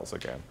normal cells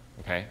again.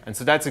 Okay? And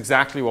so that's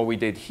exactly what we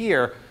did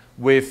here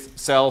with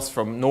cells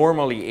from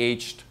normally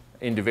aged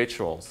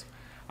individuals.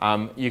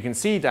 You can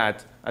see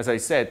that, as I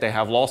said, they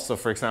have loss of,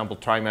 for example,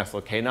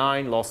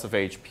 trimethylK9, loss of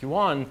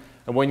HP1,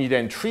 and when you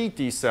then treat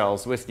these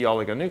cells with the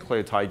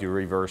oligonucleotide, you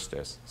reverse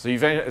this. So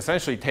you've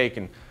essentially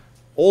taken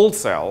old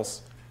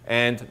cells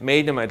and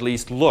made them at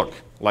least look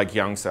like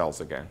young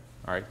cells again.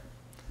 All right?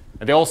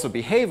 And they also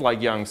behave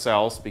like young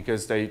cells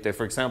because they,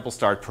 for example,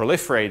 start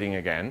proliferating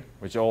again,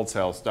 which old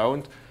cells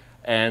don't.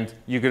 And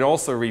you can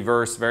also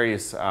reverse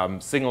various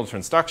signal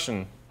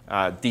transduction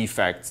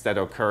defects that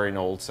occur in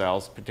old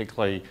cells,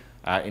 particularly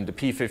in the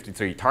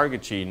p53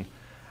 target gene.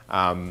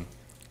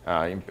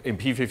 In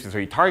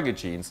p53 target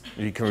genes,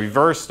 you can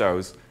reverse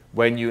those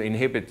when you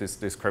inhibit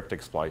this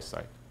cryptic splice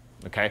site.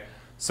 Okay?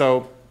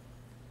 So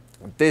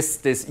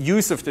this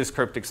use of this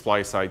cryptic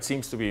splice site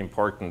seems to be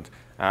important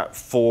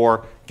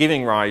for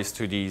giving rise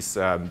to these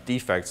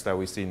defects that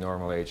we see in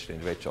normal aged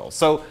individuals.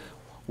 So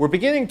we're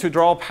beginning to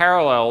draw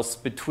parallels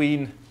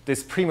between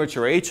this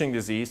premature aging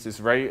disease, this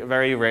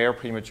very rare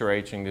premature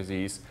aging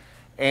disease,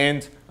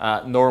 and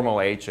normal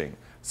aging.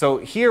 So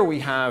here we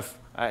have,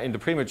 in the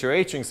premature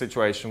aging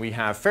situation, we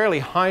have fairly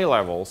high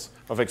levels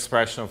of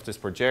expression of this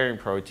progerin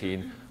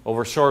protein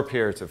over short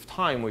periods of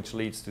time, which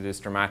leads to this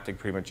dramatic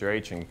premature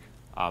aging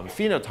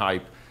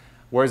phenotype.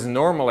 Whereas in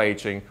normal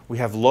aging, we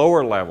have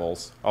lower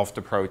levels of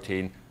the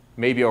protein,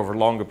 maybe over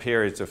longer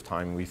periods of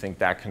time. We think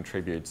that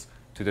contributes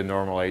to the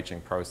normal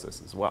aging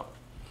process as well.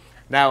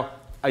 Now,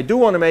 I do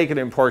want to make an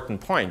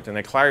important point and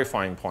a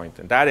clarifying point,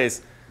 and that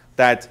is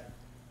that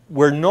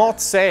we're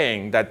not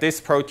saying that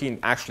this protein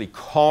actually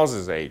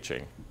causes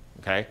aging,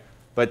 okay?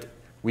 But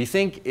we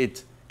think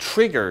it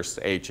triggers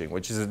aging,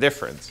 which is a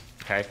difference,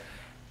 okay?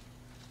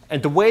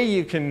 And the way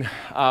you can,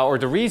 or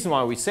the reason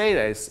why we say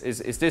this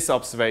is this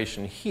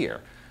observation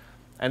here.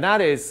 And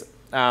that is,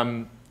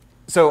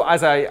 so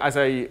as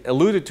I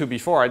alluded to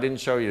before, I didn't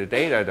show you the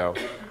data though,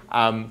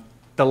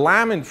 the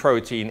lamin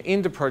protein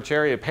in the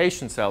progeria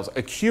patient cells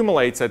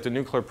accumulates at the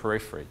nuclear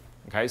periphery.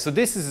 Okay? So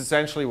this is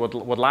essentially what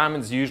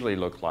lamins usually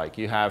look like.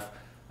 You have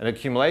an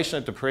accumulation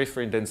at the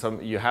periphery and then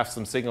you have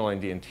some signal in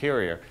the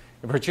interior.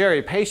 In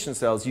progeria patient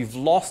cells, you've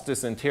lost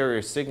this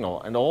interior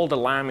signal and all the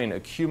lamin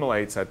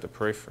accumulates at the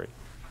periphery.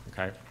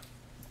 Okay?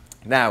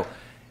 Now,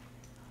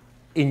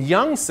 in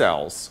young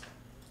cells,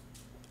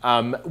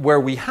 where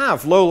we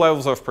have low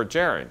levels of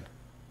progerin,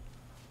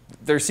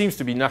 there seems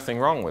to be nothing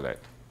wrong with it.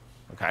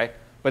 Okay?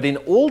 But in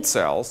old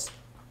cells,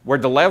 where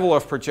the level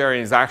of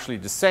progerin is actually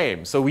the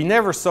same, so we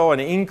never saw an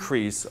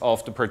increase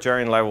of the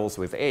progerin levels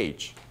with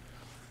age.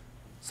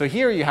 So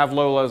here you have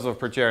low levels of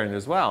progerin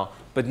as well,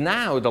 but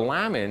now the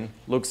lamin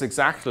looks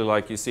exactly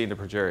like you see in the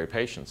progeria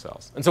patient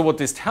cells. And so what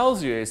this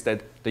tells you is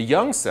that the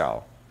young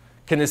cell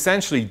can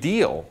essentially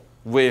deal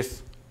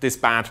with this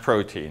bad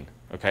protein,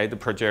 okay, the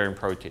progerin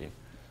protein,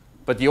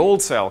 but the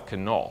old cell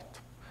cannot.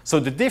 So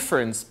the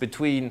difference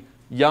between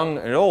young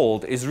and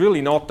old is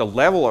really not the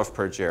level of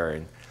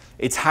progerin,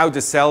 it's how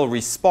the cell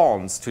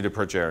responds to the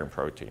progerin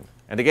protein.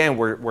 And again,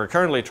 we're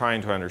currently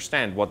trying to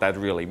understand what that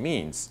really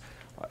means.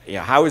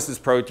 How is this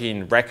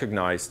protein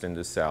recognized in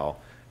the cell,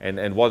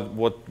 and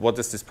what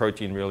does this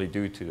protein really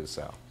do to the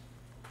cell?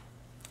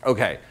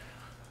 Okay,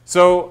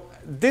 so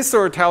this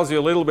sort of tells you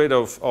a little bit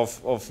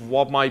of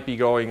what might be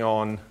going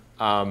on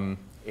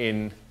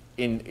in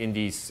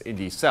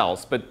these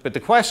cells, but the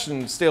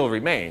question still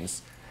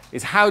remains,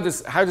 is how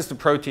does the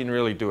protein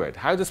really do it?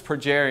 How does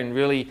progerin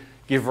really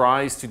give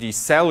rise to these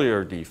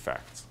cellular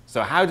defects?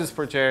 So how does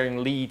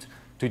progerin lead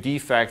to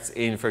defects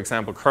in, for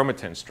example,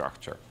 chromatin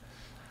structure?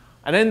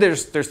 And then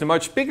there's the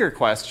much bigger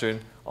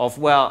question of,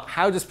 well,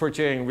 how does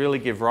progerin really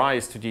give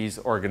rise to these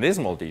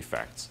organismal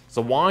defects?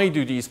 So why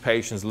do these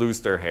patients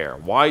lose their hair?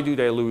 Why do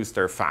they lose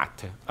their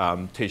fat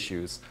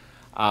tissues?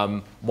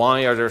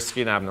 Why are there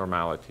skin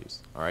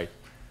abnormalities? All right?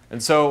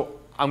 And so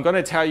I'm going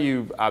to tell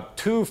you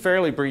two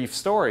fairly brief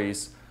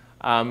stories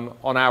on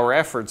our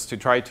efforts to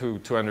try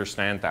to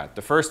understand that.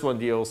 The first one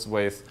deals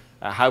with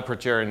how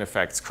progerin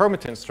affects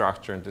chromatin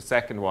structure, and the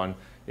second one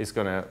is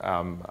going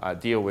to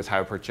deal with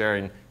how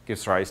progerin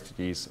gives rise to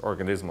these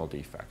organismal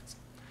defects.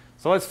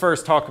 So let's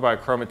first talk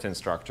about chromatin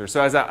structure.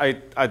 So as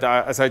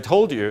I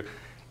told you,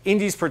 in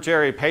these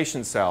progeria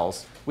patient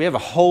cells, we have a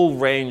whole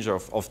range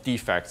of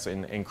defects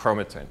in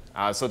chromatin.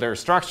 So there are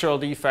structural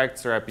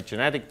defects, there are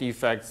epigenetic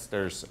defects,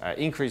 there's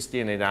increased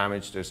DNA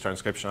damage, there's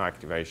transcriptional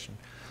activation.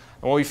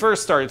 And when we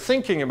first started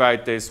thinking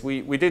about this,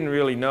 we didn't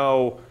really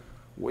know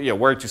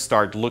where to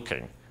start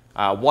looking.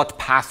 What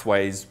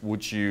pathways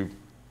would you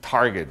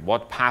target?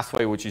 What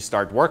pathway would you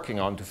start working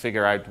on to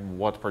figure out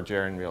what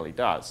progerin really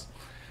does?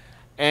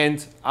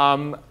 And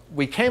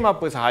we came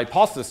up with a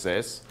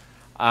hypothesis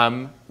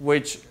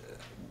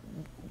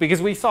because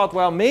we thought,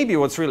 well, maybe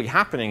what's really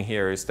happening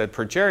here is that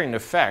progerin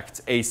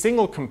affects a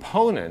single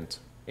component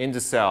in the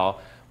cell,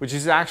 which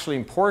is actually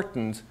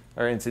important,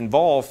 or it's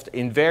involved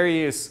in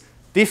various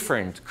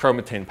different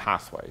chromatin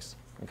pathways.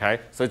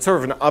 Okay? So it's sort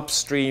of an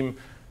upstream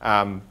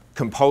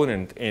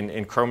component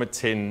in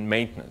chromatin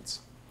maintenance.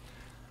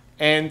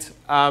 And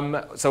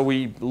so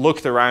we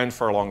looked around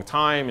for a long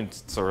time and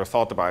sort of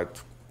thought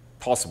about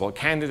possible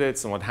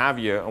candidates and what have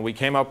you, and we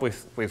came up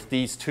with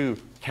these two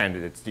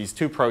candidates, these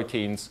two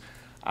proteins,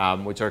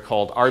 which are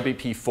called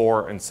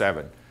RBP4 and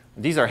 7.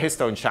 These are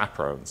histone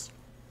chaperones.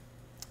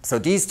 So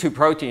these two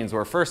proteins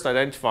were first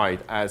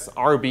identified as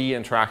RB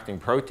interacting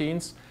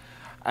proteins.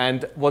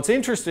 And what's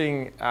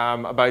interesting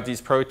about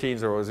these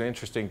proteins, or what was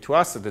interesting to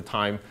us at the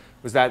time,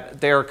 was that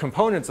they are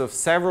components of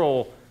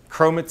several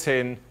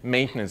chromatin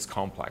maintenance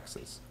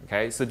complexes.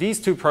 Okay? So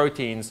these two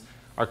proteins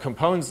are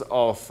components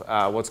of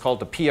what's called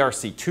the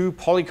PRC2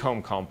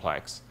 polycomb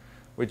complex,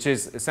 which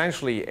is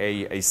essentially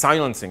a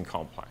silencing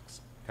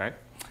complex. Okay?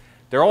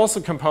 They're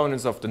also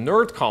components of the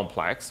NERD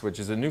complex, which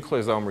is a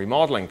nucleosome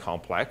remodeling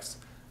complex,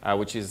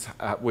 which has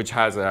a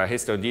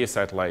histone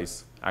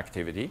deacetylase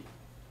activity.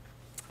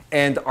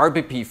 And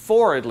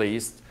RBP4, at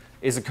least,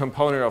 is a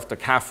component of the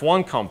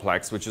CAF1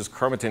 complex, which is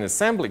chromatin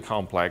assembly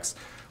complex,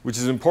 which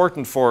is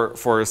important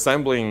for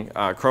assembling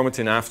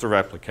chromatin after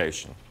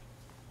replication.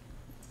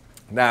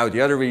 Now,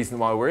 the other reason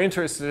why we're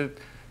interested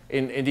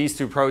in these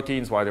two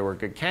proteins, why they were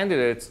good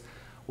candidates,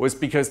 was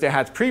because they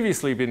had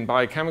previously been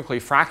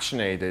biochemically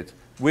fractionated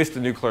with the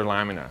nuclear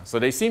lamina. So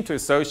they seem to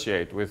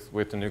associate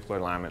with the nuclear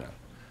lamina.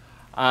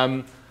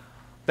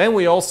 Then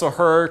we also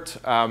heard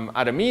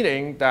at a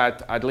meeting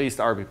that at least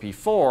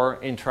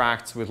RBP4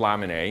 interacts with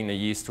lamin A in a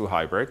yeast 2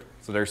 hybrid.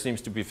 So there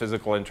seems to be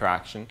physical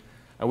interaction.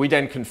 And we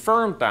then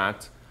confirmed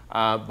that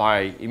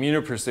by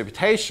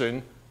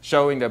immunoprecipitation,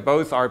 showing that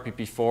both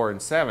RBP4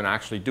 and 7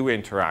 actually do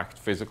interact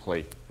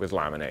physically with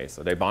lamin A.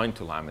 So they bind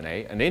to lamin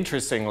A. And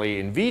interestingly,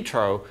 in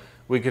vitro,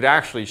 we could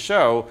actually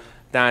show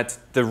that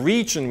the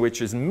region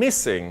which is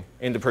missing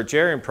in the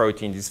progerin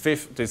protein, these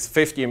 50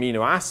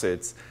 amino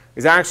acids,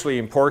 is actually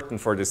important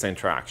for this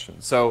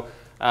interaction. So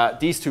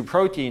these two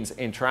proteins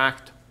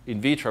interact in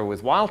vitro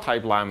with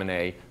wild-type lamin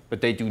A, but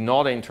they do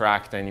not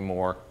interact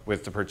anymore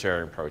with the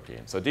progerin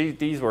protein. So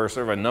these were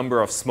sort of a number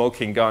of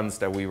smoking guns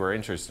that we were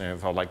interested in. I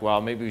thought, like,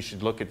 well, maybe we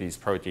should look at these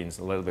proteins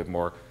a little bit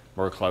more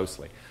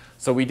closely.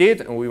 So we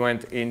did, and we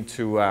went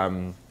into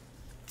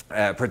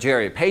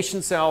progeria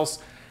patient cells.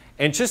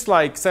 And just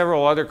like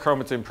several other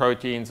chromatin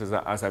proteins,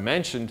 as I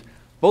mentioned,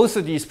 both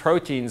of these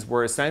proteins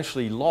were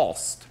essentially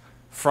lost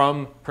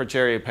from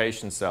progeria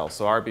patient cells.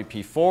 So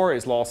RBP4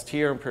 is lost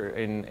here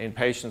in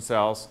patient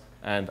cells,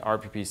 and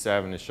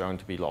RBP7 is shown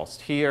to be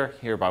lost here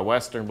by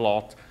Western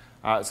blot.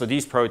 So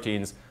these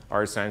proteins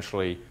are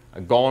essentially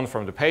gone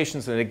from the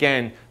patients. And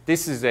again,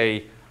 this is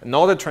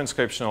not a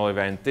transcriptional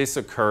event. This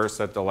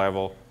occurs at the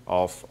level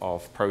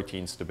of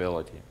protein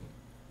stability.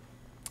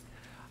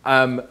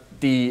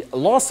 The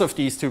loss of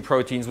these two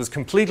proteins was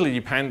completely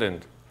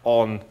dependent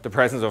on the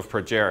presence of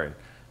progerin.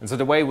 And so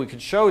the way we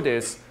could show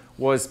this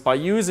was by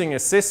using a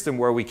system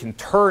where we can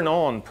turn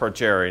on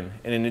progerin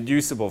in an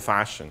inducible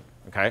fashion.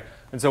 Okay?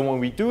 And so when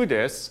we do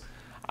this,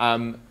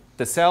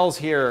 the cells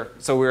here,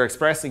 so we're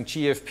expressing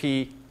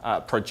GFP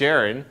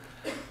progerin.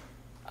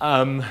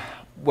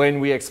 When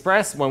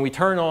we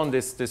turn on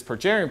this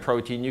progerin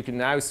protein, you can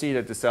now see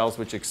that the cells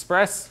which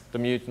express the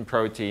mutant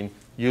protein,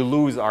 you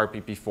lose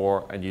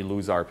RBP4 and you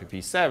lose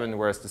RBP7,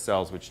 whereas the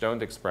cells which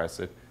don't express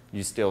it,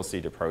 you still see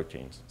the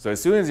proteins. So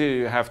as soon as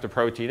you have the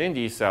protein in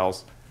these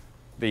cells,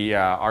 the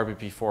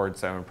RBP4 and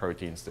 7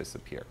 proteins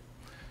disappear.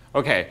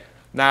 Okay,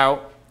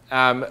 now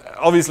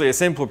obviously a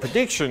simple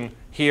prediction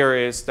here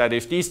is that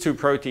if these two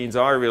proteins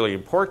are really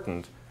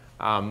important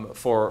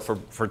for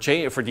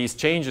these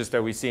changes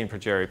that we see in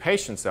progeria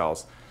patient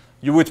cells,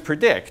 you would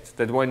predict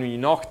that when you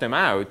knock them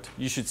out,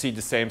 you should see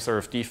the same sort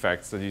of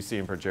defects that you see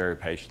in progeria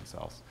patient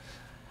cells.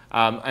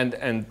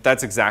 And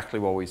that's exactly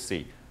what we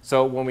see.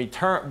 So when we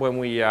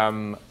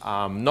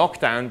knock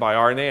down by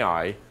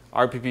RNAi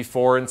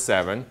RBP4 and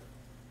 7,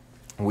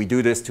 we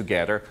do this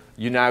together,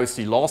 you now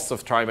see loss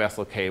of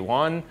trimethyl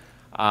K1,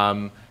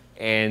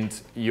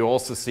 and you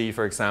also see,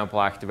 for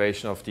example,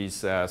 activation of these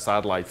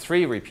satellite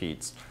 3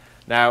 repeats.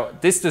 Now,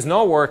 this does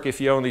not work if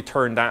you only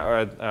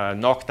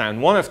knock down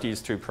one of these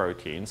 2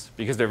 proteins,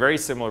 because they're very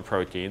similar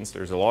proteins.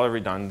 There's a lot of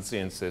redundancy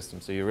in the system,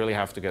 so you really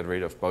have to get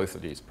rid of both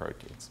of these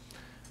proteins.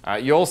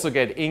 You also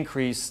get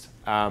increased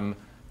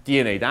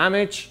DNA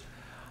damage.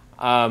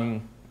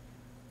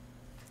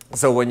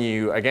 So when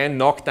you, again,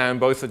 knock down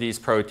both of these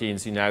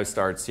proteins, you now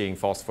start seeing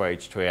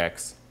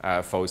phospho-H2AX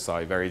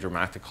foci very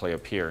dramatically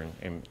appear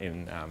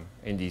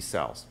in these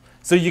cells.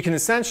 So you can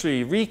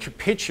essentially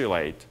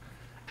recapitulate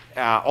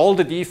all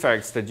the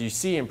defects that you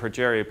see in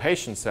progeria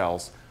patient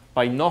cells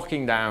by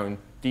knocking down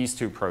these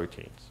 2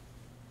 proteins.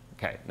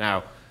 Okay,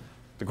 now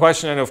the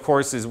question then, of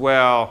course, is,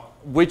 well,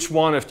 which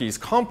one of these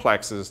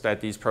complexes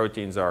that these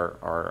proteins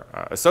are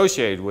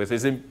associated with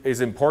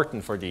is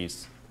important for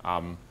these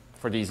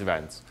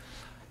events?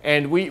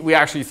 And we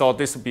actually thought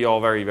this would be all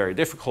very, very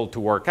difficult to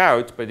work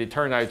out, but it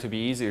turned out to be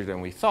easier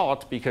than we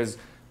thought, because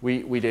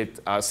we did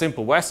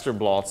simple Western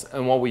blots,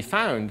 and what we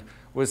found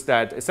was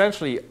that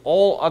essentially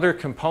all other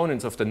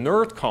components of the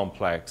NERD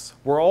complex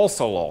were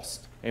also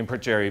lost in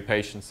progeria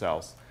patient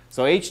cells.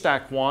 So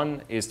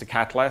HDAC1 is the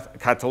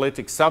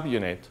catalytic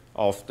subunit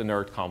of the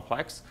NERD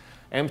complex.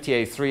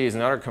 MTA3 is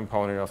another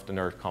component of the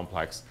NERD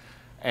complex.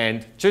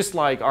 And just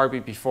like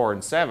RBP4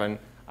 and 7,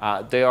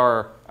 they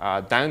are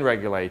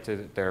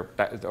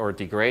downregulated or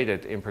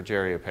degraded in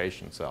progeria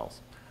patient cells.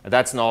 And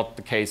that's not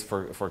the case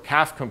for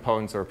CAF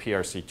components or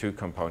PRC2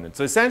 components.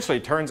 So essentially,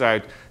 it turns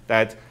out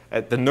that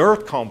the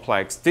NERD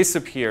complex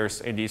disappears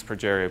in these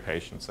progeria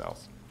patient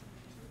cells.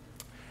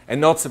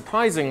 And not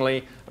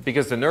surprisingly,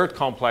 because the NERD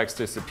complex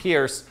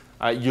disappears,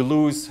 you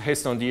lose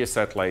histone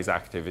deacetylase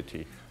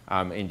activity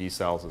in these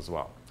cells as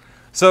well.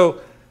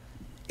 So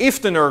if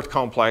the NERD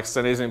complex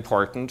then is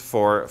important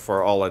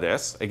for all of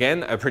this,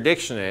 again, a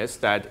prediction is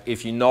that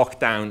if you knock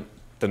down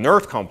the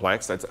NERD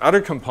complex, that's other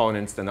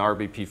components than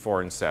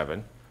RBP4 and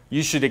 7,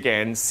 you should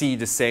again see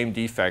the same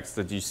defects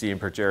that you see in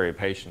progeria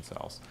patient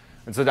cells.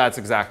 And so that's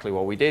exactly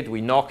what we did.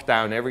 We knocked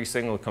down every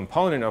single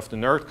component of the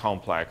NERD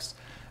complex,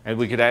 and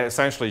we could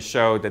essentially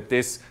show that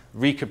this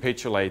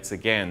recapitulates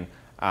again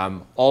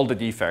all the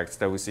defects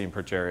that we see in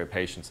progeria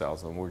patient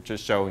cells. And we're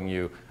just showing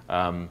you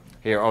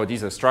here, oh,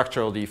 these are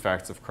structural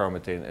defects of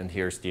chromatin, and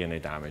here's DNA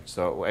damage.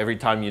 So every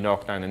time you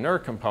knock down a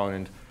NERD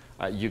component,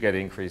 you get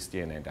increased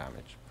DNA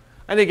damage.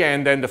 And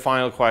again, then the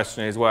final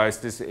question is, well, is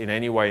this in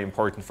any way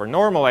important for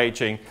normal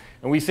aging?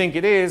 And we think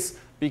it is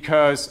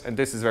because, and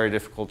this is very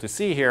difficult to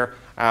see here,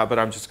 but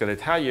I'm just going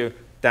to tell you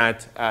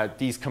that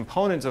these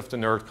components of the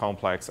NERD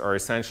complex are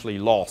essentially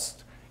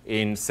lost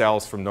in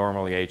cells from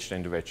normally aged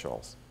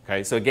individuals.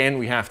 Okay? So again,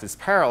 we have this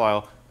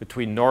parallel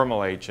between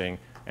normal aging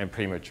and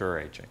premature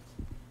aging.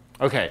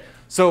 Okay,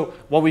 so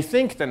what we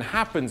think then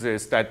happens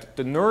is that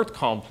the NERD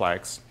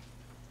complex,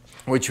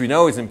 which we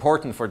know is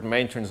important for the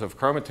maintenance of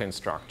chromatin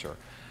structure,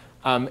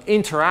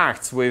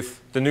 interacts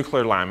with the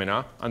nuclear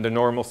lamina under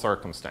normal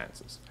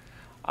circumstances.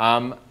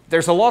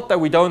 There's a lot that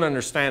we don't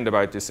understand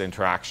about this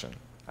interaction.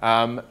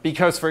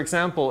 Because, for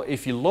example,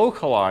 if you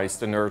localize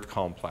the NERD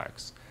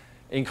complex,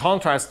 in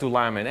contrast to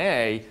lamin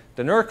A,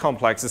 the NERD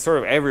complex is sort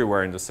of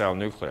everywhere in the cell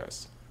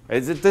nucleus.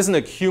 It doesn't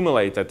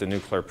accumulate at the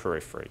nuclear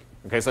periphery.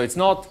 Okay, so it's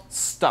not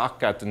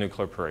stuck at the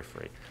nuclear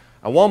periphery.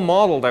 And one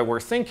model that we're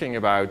thinking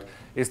about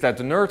is that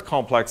the NERD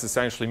complex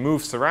essentially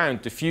moves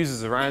around,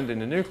 diffuses around in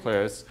the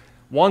nucleus.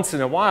 Once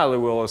in a while, it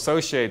will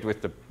associate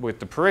with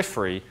the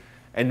periphery,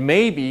 and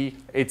maybe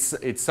its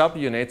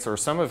subunits or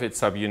some of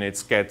its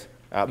subunits get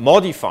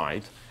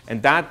modified,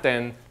 and that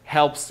then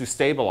helps to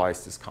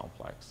stabilize this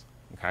complex.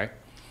 Okay?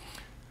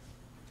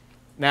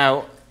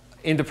 Now,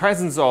 in the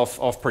presence of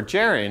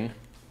progerin,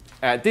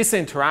 this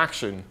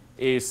interaction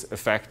is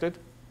affected.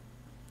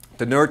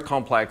 The NERD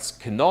complex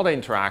cannot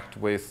interact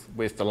with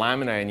the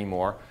lamina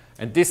anymore,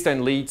 and this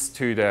then leads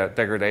to the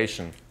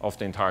degradation of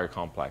the entire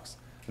complex.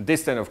 And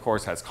this then, of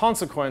course, has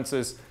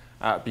consequences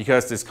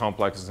because this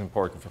complex is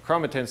important for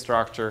chromatin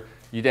structure.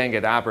 You then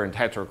get aberrant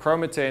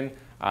heterochromatin,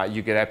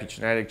 you get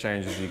epigenetic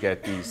changes, you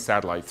get the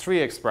satellite 3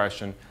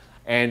 expression,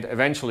 and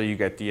eventually you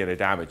get DNA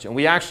damage. And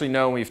we actually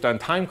know, we've done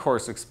time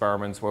course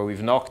experiments where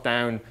we've knocked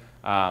down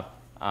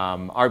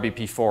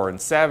RBP4 and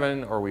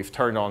 7, or we've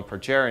turned on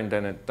progerin,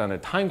 then done a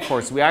time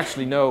course. We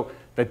actually know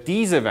that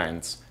these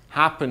events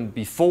happen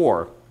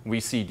before we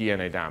see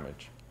DNA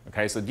damage.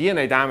 Okay, so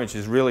DNA damage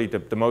is really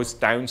the most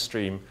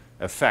downstream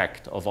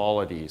effect of all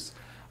of these.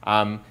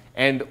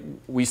 And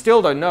we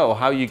still don't know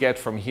how you get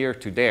from here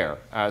to there.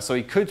 So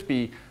it could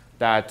be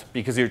that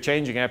because you're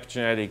changing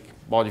epigenetic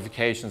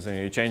modifications and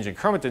you're changing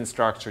chromatin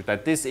structure,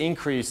 that this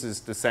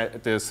increases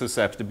the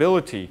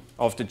susceptibility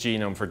of the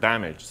genome for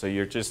damage. So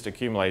you're just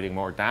accumulating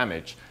more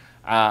damage.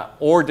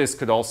 Or this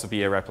could also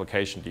be a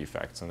replication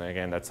defect. And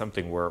again, that's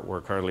something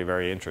we're currently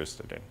very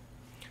interested in.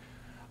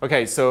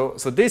 Okay, so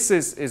this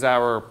is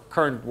our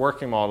current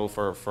working model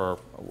for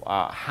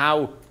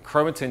how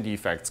chromatin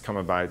defects come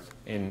about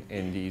in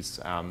these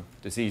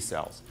disease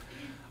cells.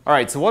 All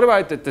right, so what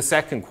about the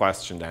second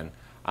question then?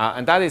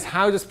 And that is,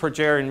 how does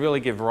progerin really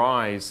give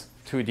rise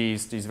to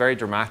these very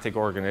dramatic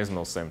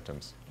organismal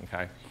symptoms,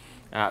 okay?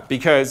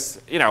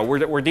 Because, you know,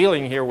 we're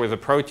dealing here with a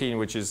protein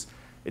which is,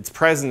 it's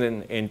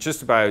present in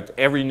just about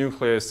every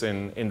nucleus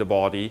in the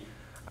body,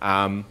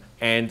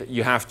 and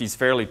you have these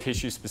fairly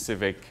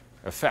tissue-specific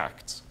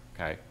effects,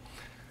 okay?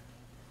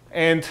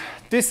 And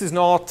this is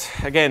not,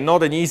 again,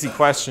 not an easy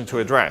question to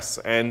address.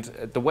 And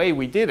the way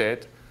we did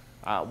it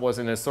was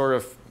in a sort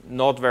of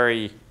not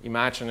very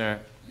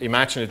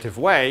imaginative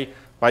way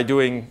by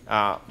doing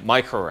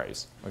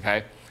microarrays,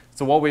 okay?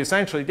 So what we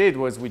essentially did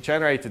was we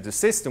generated a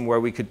system where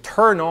we could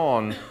turn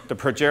on the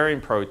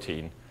progerin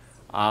protein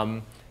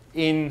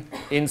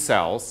in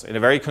cells in a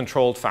very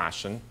controlled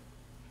fashion.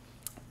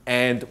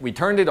 And we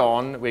turned it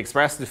on, we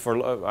expressed it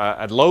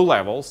at low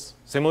levels,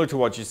 similar to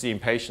what you see in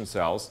patient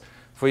cells,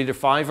 for either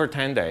 5 or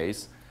 10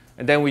 days.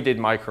 And then we did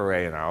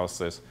microarray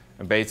analysis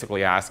and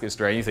basically asked, is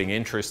there anything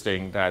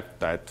interesting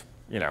that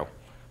you know,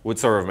 would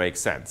sort of make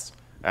sense?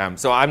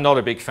 So I'm not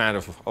a big fan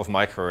of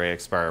microarray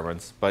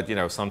experiments, but you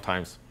know,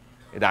 sometimes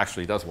it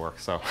actually does work.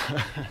 So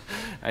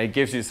it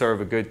gives you sort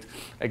of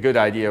a good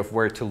idea of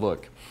where to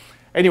look.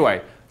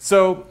 Anyway,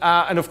 so,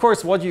 and of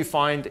course, what you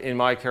find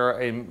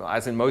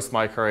as in most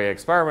microarray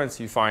experiments,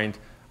 you find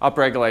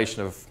upregulation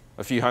of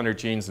a few hundred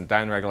genes and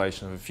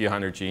downregulation of a few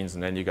hundred genes,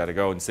 and then you got to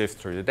go and sift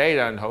through the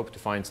data and hope to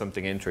find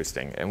something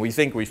interesting. And we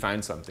think we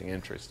found something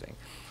interesting.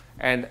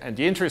 And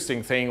the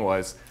interesting thing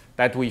was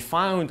that we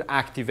found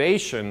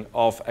activation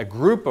of a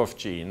group of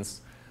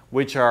genes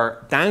which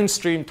are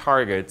downstream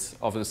targets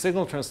of the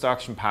signal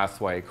transduction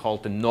pathway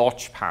called the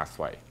Notch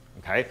pathway,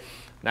 okay?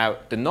 Now,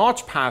 the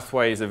Notch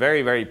pathway is a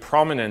very, very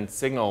prominent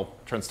signal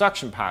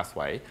transduction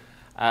pathway,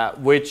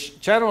 which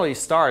generally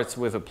starts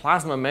with a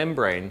plasma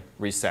membrane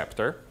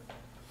receptor,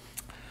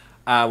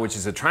 which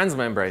is a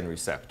transmembrane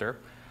receptor.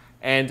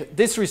 And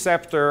this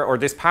receptor, or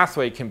this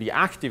pathway, can be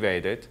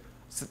activated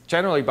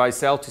generally by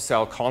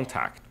cell-to-cell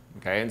contact,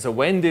 okay? And so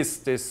when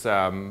this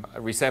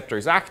receptor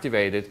is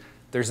activated,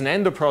 there's an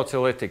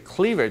endoproteolytic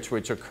cleavage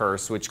which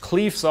occurs, which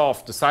cleaves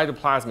off the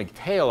cytoplasmic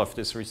tail of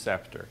this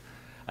receptor.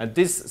 And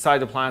this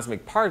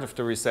cytoplasmic part of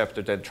the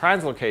receptor then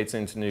translocates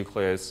into the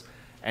nucleus,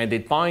 and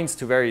it binds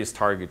to various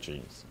target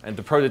genes. And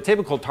the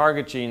prototypical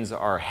target genes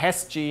are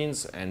Hess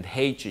genes and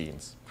Hay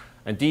genes.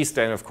 And these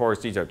then, of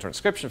course, these are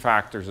transcription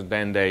factors, and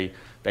then they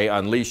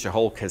unleash a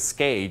whole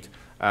cascade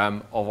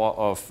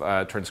of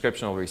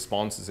transcriptional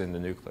responses in the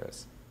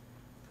nucleus.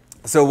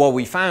 So what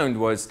we found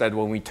was that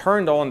when we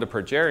turned on the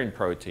progerin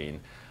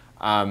protein,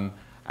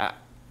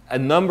 a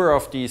number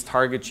of these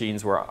target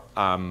genes were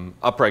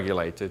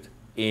upregulated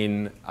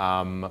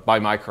by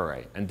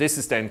microarray. And this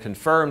is then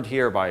confirmed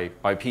here by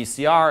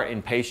PCR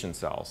in patient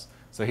cells.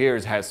 So here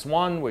is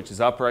HES1, which is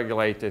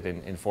upregulated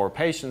in 4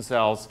 patient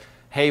cells,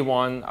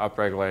 Hay1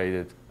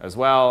 upregulated as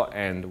well,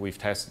 and we've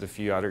tested a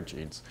few other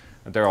genes,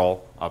 and they're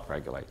all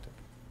upregulated.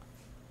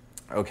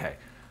 Okay,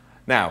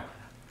 now,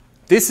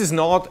 this is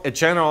not a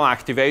general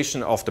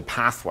activation of the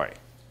pathway,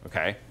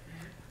 okay?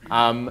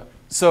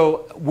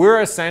 So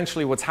we're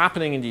essentially, what's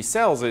happening in these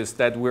cells is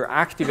that we're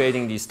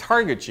activating these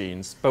target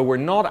genes, but we're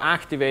not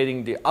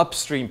activating the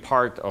upstream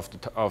part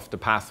of the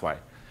pathway.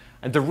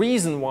 And the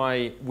reason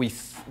why we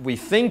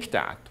think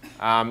that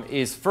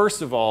is,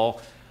 first of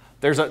all,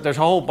 there's a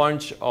whole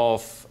bunch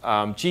of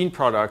gene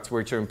products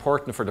which are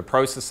important for the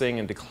processing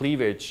and the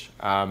cleavage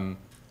of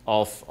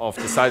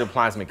the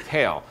cytoplasmic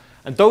tail.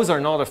 And those are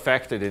not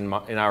affected in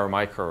our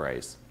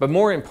microarrays. But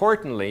more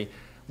importantly,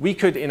 we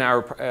could, in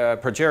our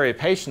progeria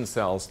patient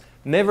cells,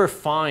 never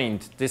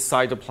find this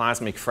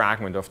cytoplasmic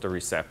fragment of the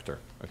receptor.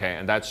 Okay,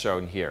 and that's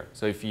shown here.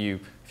 So if you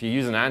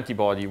use an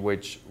antibody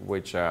which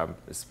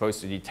is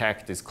supposed to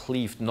detect this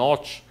cleaved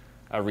notch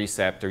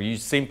receptor, you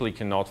simply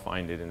cannot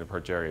find it in the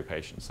progeria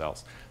patient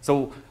cells.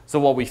 So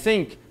what we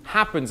think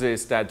happens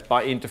is that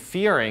by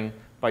interfering,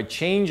 by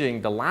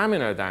changing the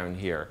lamina down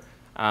here,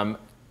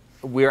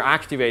 we're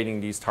activating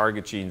these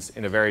target genes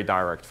in a very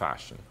direct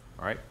fashion,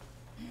 all right?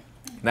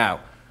 Now,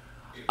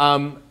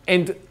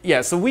 and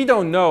yeah, so we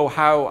don't know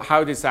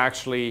how this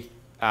actually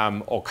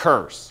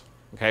occurs,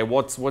 okay?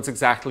 What's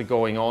exactly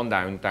going on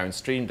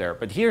downstream there?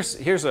 But here's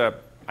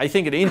I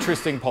think an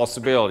interesting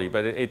possibility,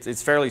 but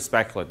it's fairly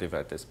speculative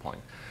at this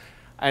point.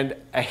 And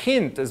a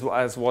hint as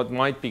what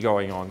might be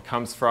going on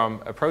comes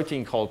from a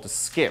protein called the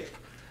SCIP.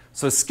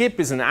 So SCIP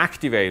is an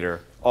activator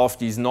of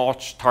these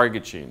Notch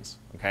target genes,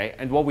 okay?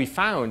 And what we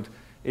found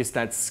is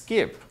that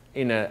SCIP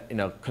in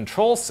a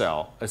control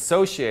cell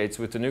associates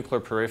with the nuclear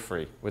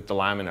periphery, with the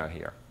lamina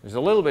here. There's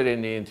a little bit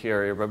in the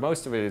interior, but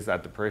most of it is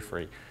at the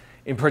periphery.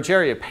 In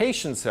progeria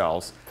patient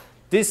cells,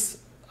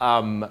 this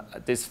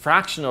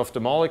fraction of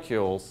the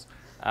molecules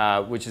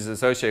which is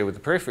associated with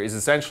the periphery is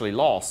essentially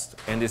lost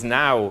and is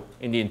now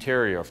in the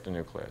interior of the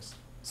nucleus.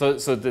 So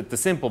the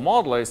simple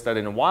model is that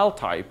in a wild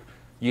type,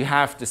 you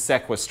have the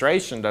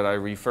sequestration that I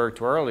referred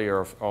to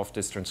earlier of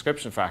this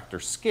transcription factor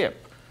SCIP.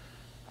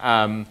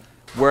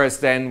 Whereas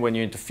then when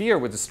you interfere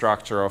with the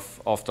structure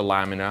of the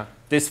lamina,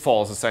 this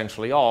falls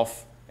essentially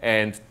off,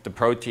 and the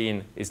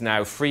protein is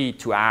now free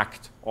to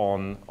act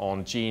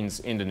on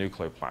genes in the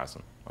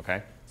nucleoplasm.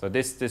 Okay? So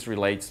this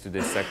relates to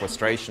this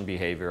sequestration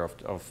behavior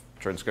of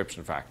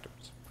transcription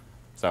factors.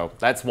 So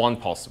that's one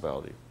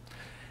possibility.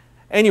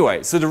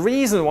 Anyway, so the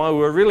reason why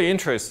we're really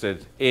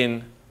interested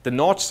in the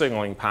notch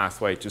signaling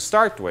pathway to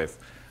start with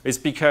is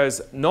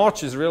because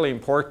notch is really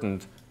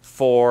important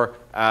for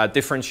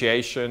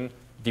differentiation,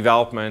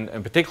 development,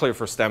 and particularly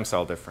for stem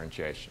cell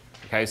differentiation.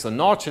 Okay, so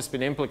notch has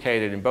been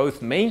implicated in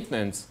both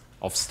maintenance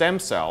of stem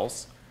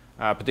cells,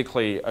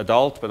 particularly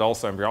adult but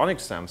also embryonic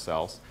stem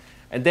cells,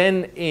 and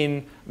then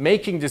in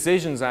making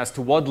decisions as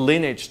to what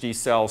lineage these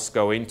cells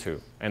go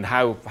into and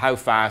how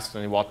fast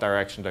and in what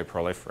direction they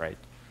proliferate.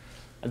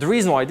 And the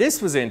reason why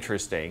this was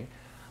interesting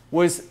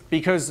was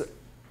because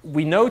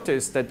we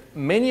noticed that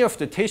many of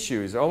the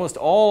tissues, almost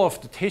all of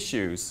the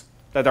tissues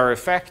that are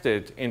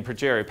affected in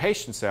progeria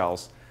patient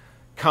cells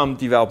come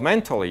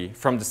developmentally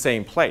from the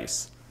same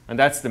place, and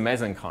that's the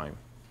mesenchyme.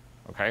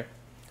 Okay?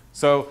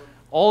 So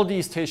all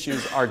these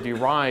tissues are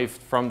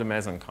derived from the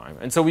mesenchyme.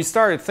 And so we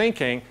started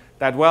thinking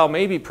that, well,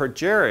 maybe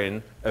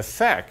progerin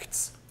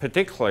affects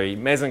particularly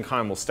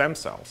mesenchymal stem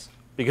cells.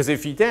 Because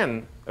if you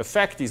then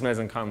affect these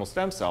mesenchymal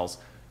stem cells,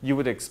 you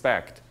would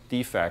expect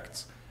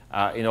defects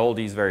in all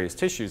these various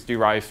tissues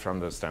derived from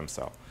the stem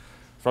cell,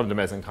 from the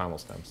mesenchymal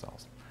stem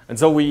cells. And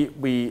so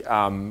we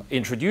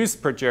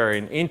introduced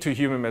progerin into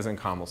human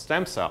mesenchymal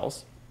stem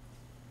cells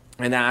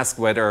and asked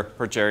whether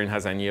progerin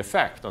has any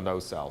effect on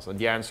those cells. And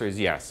the answer is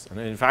yes. And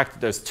in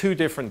fact, there's two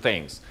different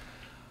things.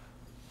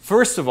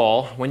 First of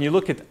all, when you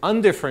look at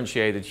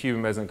undifferentiated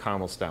human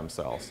mesenchymal stem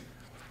cells,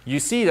 you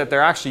see that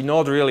they're actually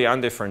not really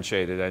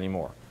undifferentiated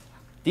anymore.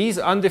 These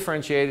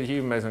undifferentiated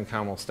human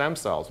mesenchymal stem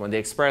cells, when they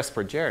express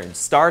progerin,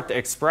 start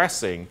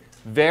expressing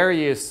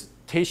various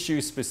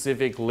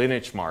tissue-specific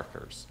lineage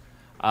markers.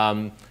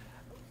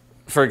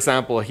 For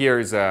example, here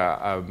is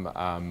a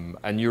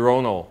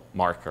neuronal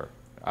marker,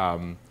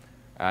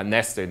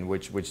 nestin,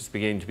 which is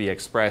beginning to be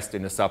expressed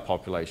in a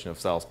subpopulation of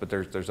cells, but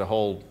there's a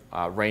whole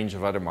range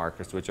of other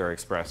markers which are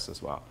expressed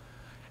as well.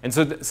 And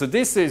so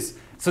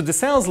the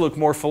cells look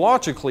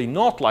morphologically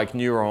not like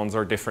neurons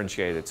or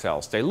differentiated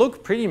cells. They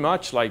look pretty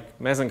much like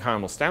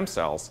mesenchymal stem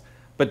cells,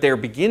 but they're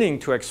beginning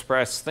to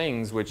express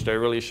things which they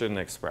really shouldn't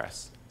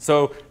express.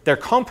 So they're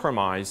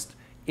compromised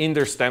in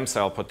their stem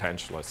cell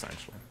potential,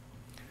 essentially.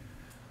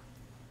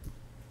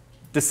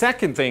 The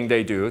second thing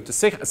they do, the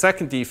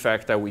second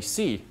defect that we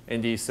see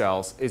in these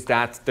cells is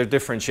that their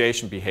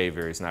differentiation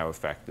behavior is now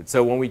affected.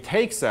 So when we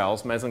take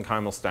cells,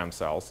 mesenchymal stem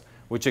cells,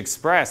 which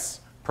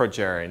express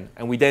progerin,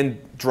 and we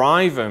then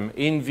drive them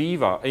in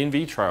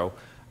vitro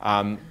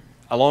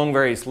along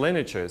various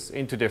lineages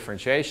into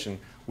differentiation,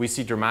 we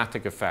see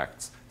dramatic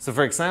effects. So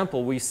for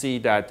example, we see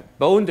that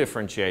bone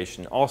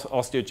differentiation,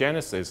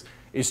 osteogenesis,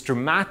 is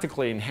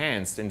dramatically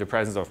enhanced in the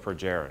presence of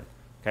progerin.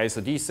 Okay, so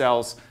these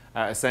cells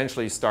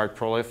essentially start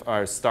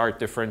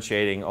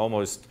differentiating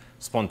almost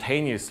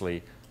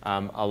spontaneously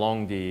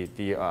along the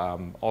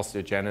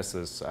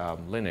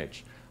osteogenesis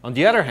lineage. On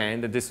the other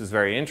hand, and this is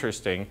very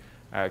interesting,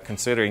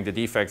 considering the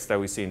defects that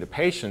we see in the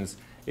patients,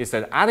 is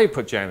that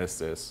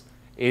adipogenesis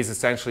is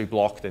essentially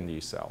blocked in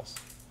these cells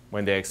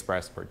when they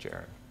express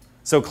progerin.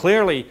 So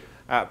clearly,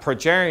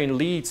 progerin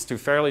leads to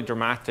fairly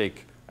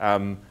dramatic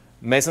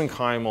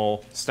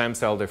mesenchymal stem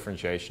cell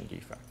differentiation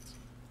defects.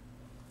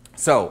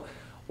 So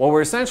what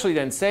we're essentially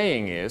then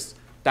saying is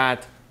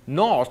that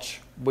notch,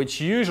 which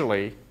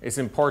usually is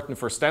important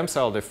for stem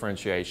cell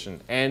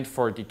differentiation and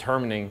for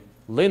determining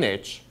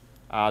lineage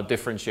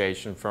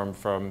differentiation from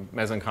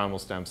mesenchymal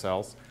stem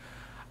cells,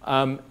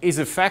 is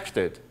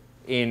affected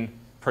in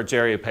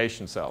progeria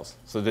patient cells.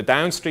 So the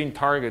downstream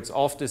targets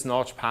of this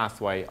notch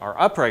pathway are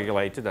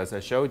upregulated, as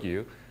I showed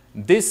you.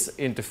 This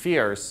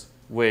interferes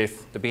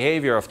with the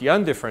behavior of the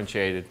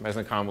undifferentiated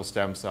mesenchymal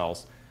stem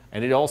cells,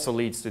 and it also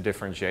leads to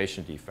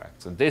differentiation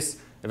defects. And this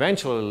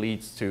eventually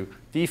leads to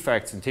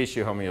defects in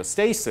tissue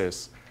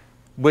homeostasis,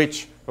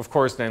 which of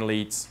course then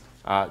leads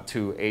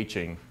to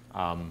aging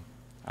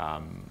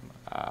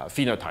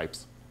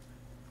phenotypes.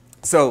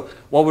 So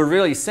what we're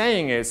really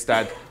saying is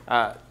that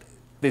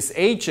this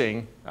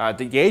aging,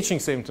 the aging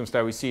symptoms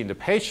that we see in the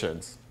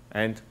patients,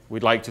 and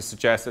we'd like to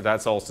suggest that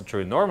that's also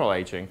true in normal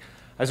aging,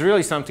 has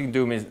really something to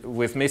do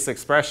with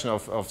misexpression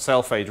of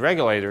cell fate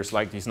regulators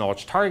like these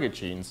notch target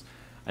genes.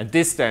 And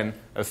this then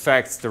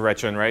affects the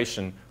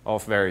regeneration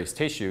of various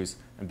tissues,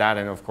 and that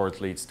then of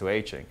course leads to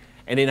aging.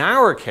 And in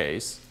our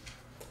case,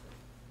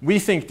 we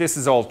think this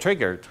is all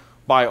triggered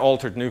by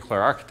altered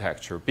nuclear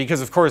architecture,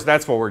 because of course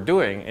that's what we're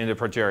doing in the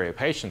progeria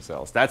patient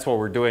cells. That's what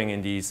we're doing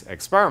in these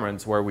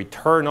experiments where we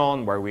turn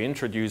on, where we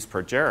introduce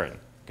progerin.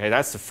 Okay,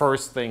 that's the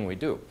first thing we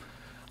do.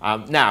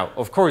 Now,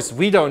 of course,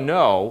 we don't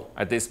know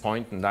at this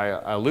point, and I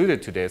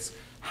alluded to this,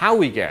 how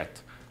we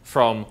get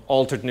from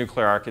altered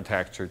nuclear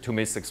architecture to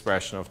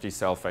misexpression of these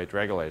cell fate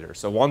regulators.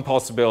 So one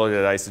possibility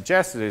that I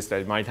suggested is that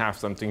it might have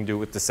something to do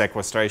with the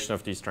sequestration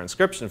of these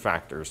transcription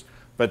factors,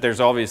 but there's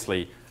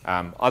obviously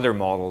other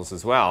models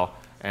as well,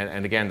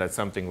 and again, that's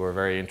something we're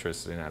very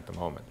interested in at the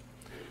moment.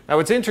 Now,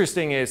 what's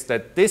interesting is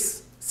that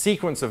this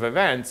sequence of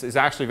events is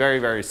actually very,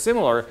 very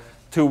similar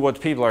to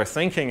what people are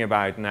thinking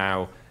about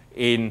now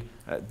in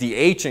the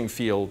aging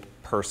field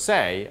per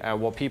se,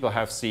 what people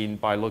have seen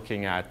by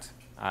looking at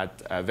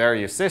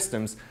various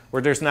systems,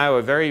 where there's now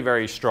a very,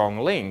 very strong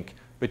link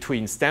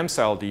between stem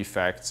cell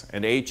defects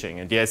and aging.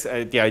 And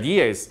the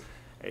idea is,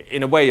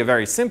 in a way, a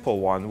very simple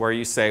one, where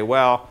you say,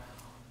 well,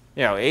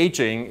 you know,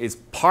 aging is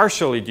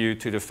partially due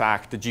to the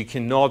fact that you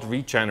cannot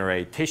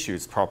regenerate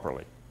tissues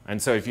properly.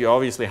 And so if you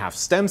obviously have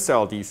stem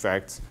cell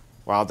defects,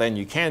 well, then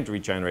you can't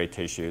regenerate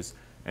tissues.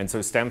 And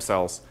so stem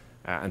cells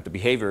and the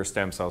behavior of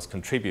stem cells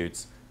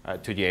contributes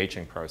to the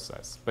aging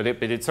process. But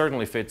it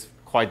certainly fits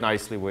quite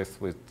nicely with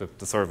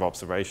the sort of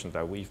observations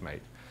that we've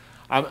made.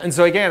 And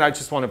so again, I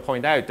just want to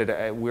point out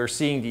that we're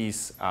seeing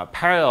these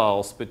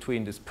parallels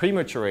between this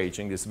premature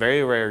aging, this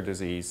very rare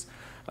disease,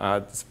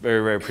 this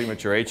very rare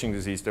premature aging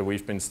disease that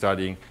we've been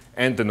studying,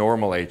 and the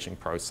normal aging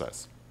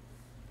process.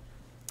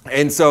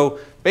 And so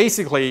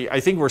basically, I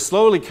think we're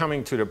slowly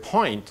coming to the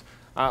point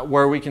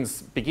where we can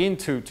begin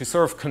to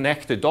sort of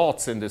connect the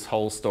dots in this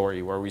whole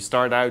story, where we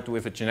start out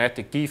with a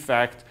genetic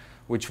defect,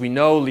 which we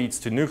know leads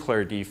to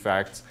nuclear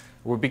defects.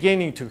 We're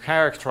beginning to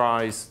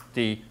characterize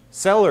the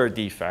cellular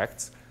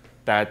defects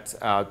that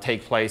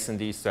take place in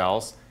these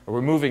cells.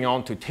 We're moving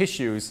on to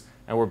tissues,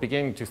 and we're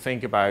beginning to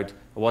think about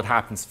what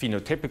happens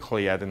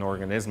phenotypically at an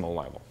organismal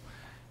level.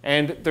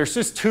 And there's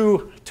just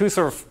two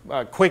sort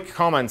of quick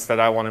comments that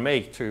I want to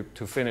make to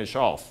finish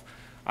off.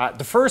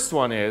 The first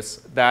one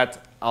is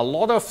that a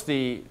lot of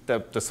the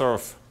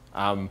sort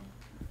of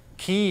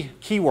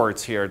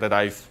keywords here that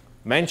I've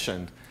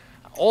mentioned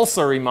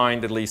also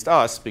remind at least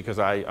us, because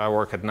I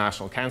work at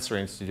National Cancer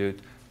Institute,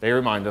 they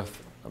remind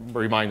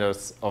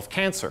us of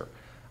cancer.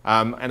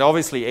 And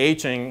obviously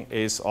aging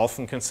is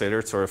often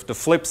considered sort of the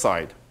flip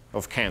side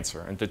of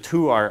cancer, and the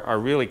two are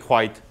really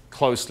quite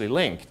closely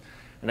linked.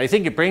 And I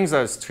think it brings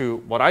us to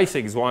what I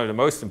think is one of the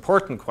most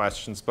important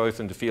questions, both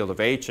in the field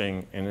of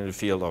aging and in the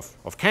field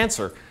of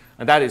cancer,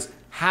 and that is,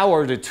 how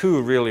are the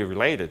two really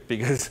related?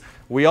 Because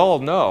we all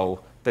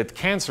know that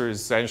cancer is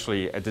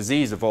essentially a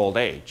disease of old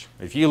age.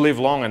 If you live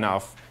long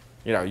enough,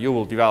 you know, you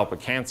will develop a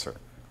cancer.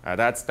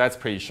 That's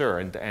pretty sure.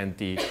 And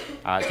the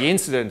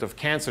incidence of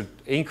cancer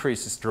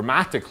increases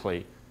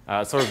dramatically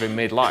sort of in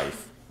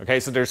midlife. Okay,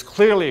 so there's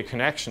clearly a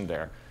connection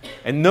there.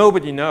 And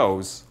nobody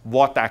knows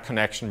what that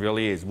connection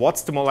really is.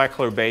 What's the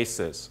molecular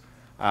basis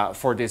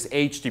for this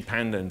age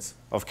dependence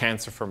of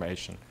cancer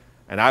formation?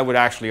 And I would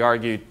actually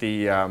argue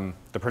the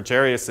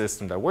progeria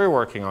system that we're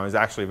working on is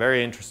actually a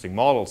very interesting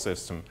model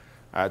system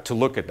to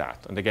look at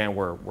that. And again,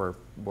 we're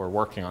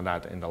working on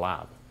that in the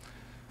lab.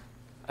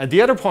 And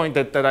the other point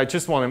that I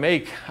just want to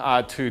make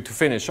to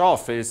finish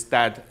off is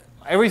that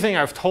everything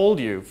I've told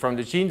you from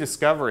the gene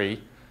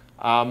discovery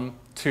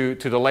to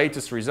the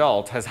latest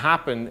result has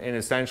happened in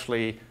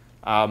essentially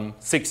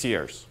 6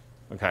 years.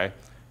 Okay?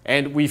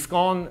 And we've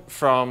gone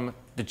from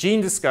the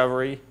gene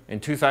discovery in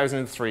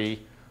 2003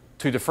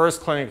 to the first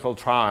clinical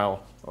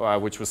trial,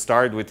 which was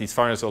started with these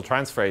farnesyl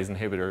transferase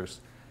inhibitors,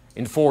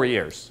 in 4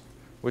 years,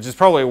 which is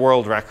probably a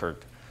world record.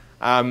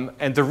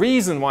 And the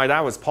reason why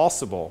that was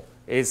possible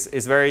I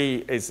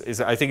think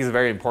is a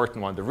very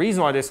important one. The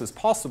reason why this was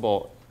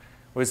possible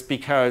was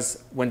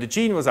because when the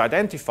gene was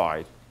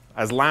identified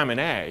as lamin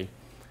A,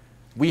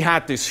 we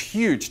had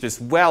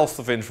this wealth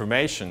of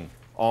information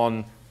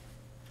on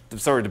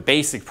the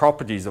basic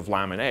properties of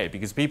lamin A,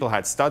 because people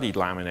had studied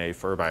lamin A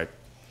for about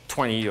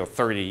 20 or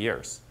 30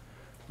 years.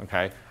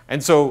 Okay?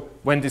 And so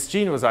when this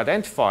gene was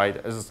identified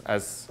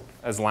as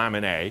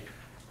lamin A,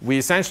 we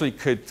essentially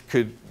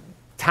could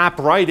tap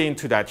right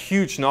into that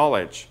huge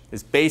knowledge,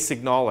 this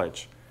basic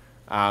knowledge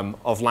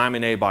of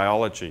lamin A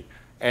biology,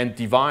 and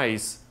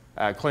devise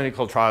a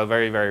clinical trial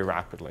very, very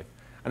rapidly.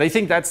 And I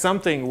think that's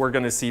something we're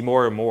going to see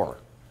more and more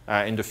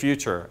in the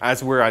future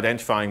as we're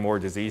identifying more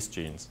disease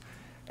genes.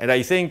 And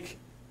I think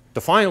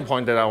the final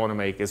point that I want to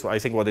make is, I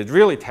think what it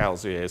really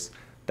tells you is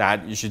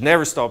that you should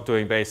never stop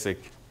doing basic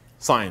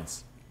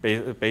science,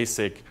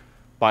 basic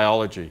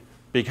biology,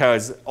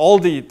 because all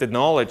the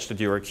knowledge that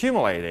you're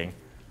accumulating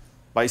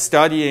by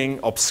studying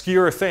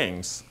obscure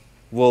things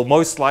will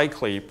most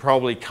likely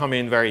probably come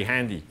in very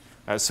handy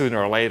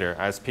sooner or later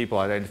as people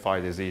identify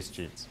disease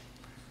genes.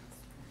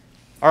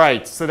 All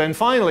right, so then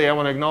finally I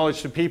want to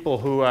acknowledge the people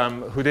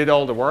who did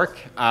all the work.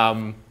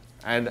 And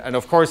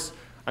of course,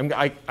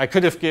 I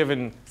could have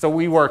given, so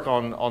we work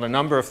on a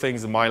number of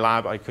things in my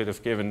lab. I could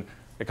have given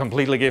a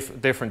completely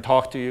different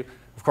talk to you.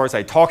 Of course,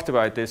 I talked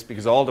about this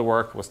because all the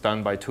work was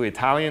done by 2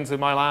 Italians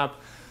in my lab.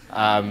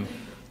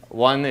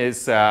 One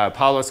is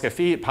Paola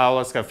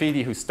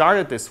Scafidi, who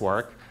started this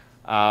work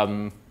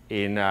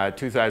in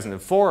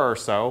 2004 or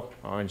so,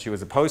 when she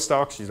was a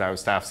postdoc. She's now a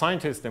staff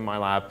scientist in my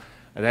lab.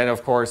 And then,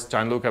 of course,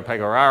 Gianluca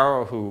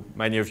Pegoraro, who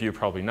many of you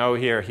probably know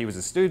here. He was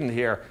a student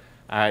here.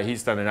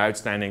 He's done an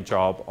outstanding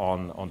job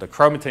on the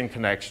chromatin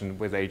connection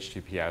with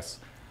HTTPS.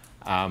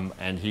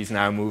 And he's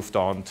now moved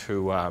on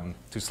to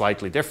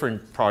slightly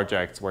different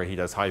projects where he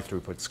does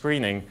high-throughput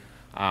screening.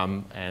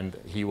 And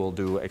he will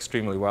do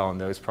extremely well in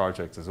those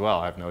projects as well,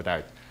 I have no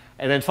doubt.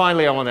 And then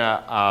finally, I want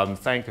to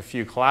thank a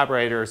few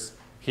collaborators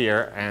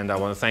here, and I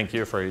want to thank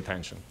you for your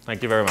attention.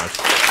 Thank you very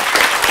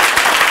much.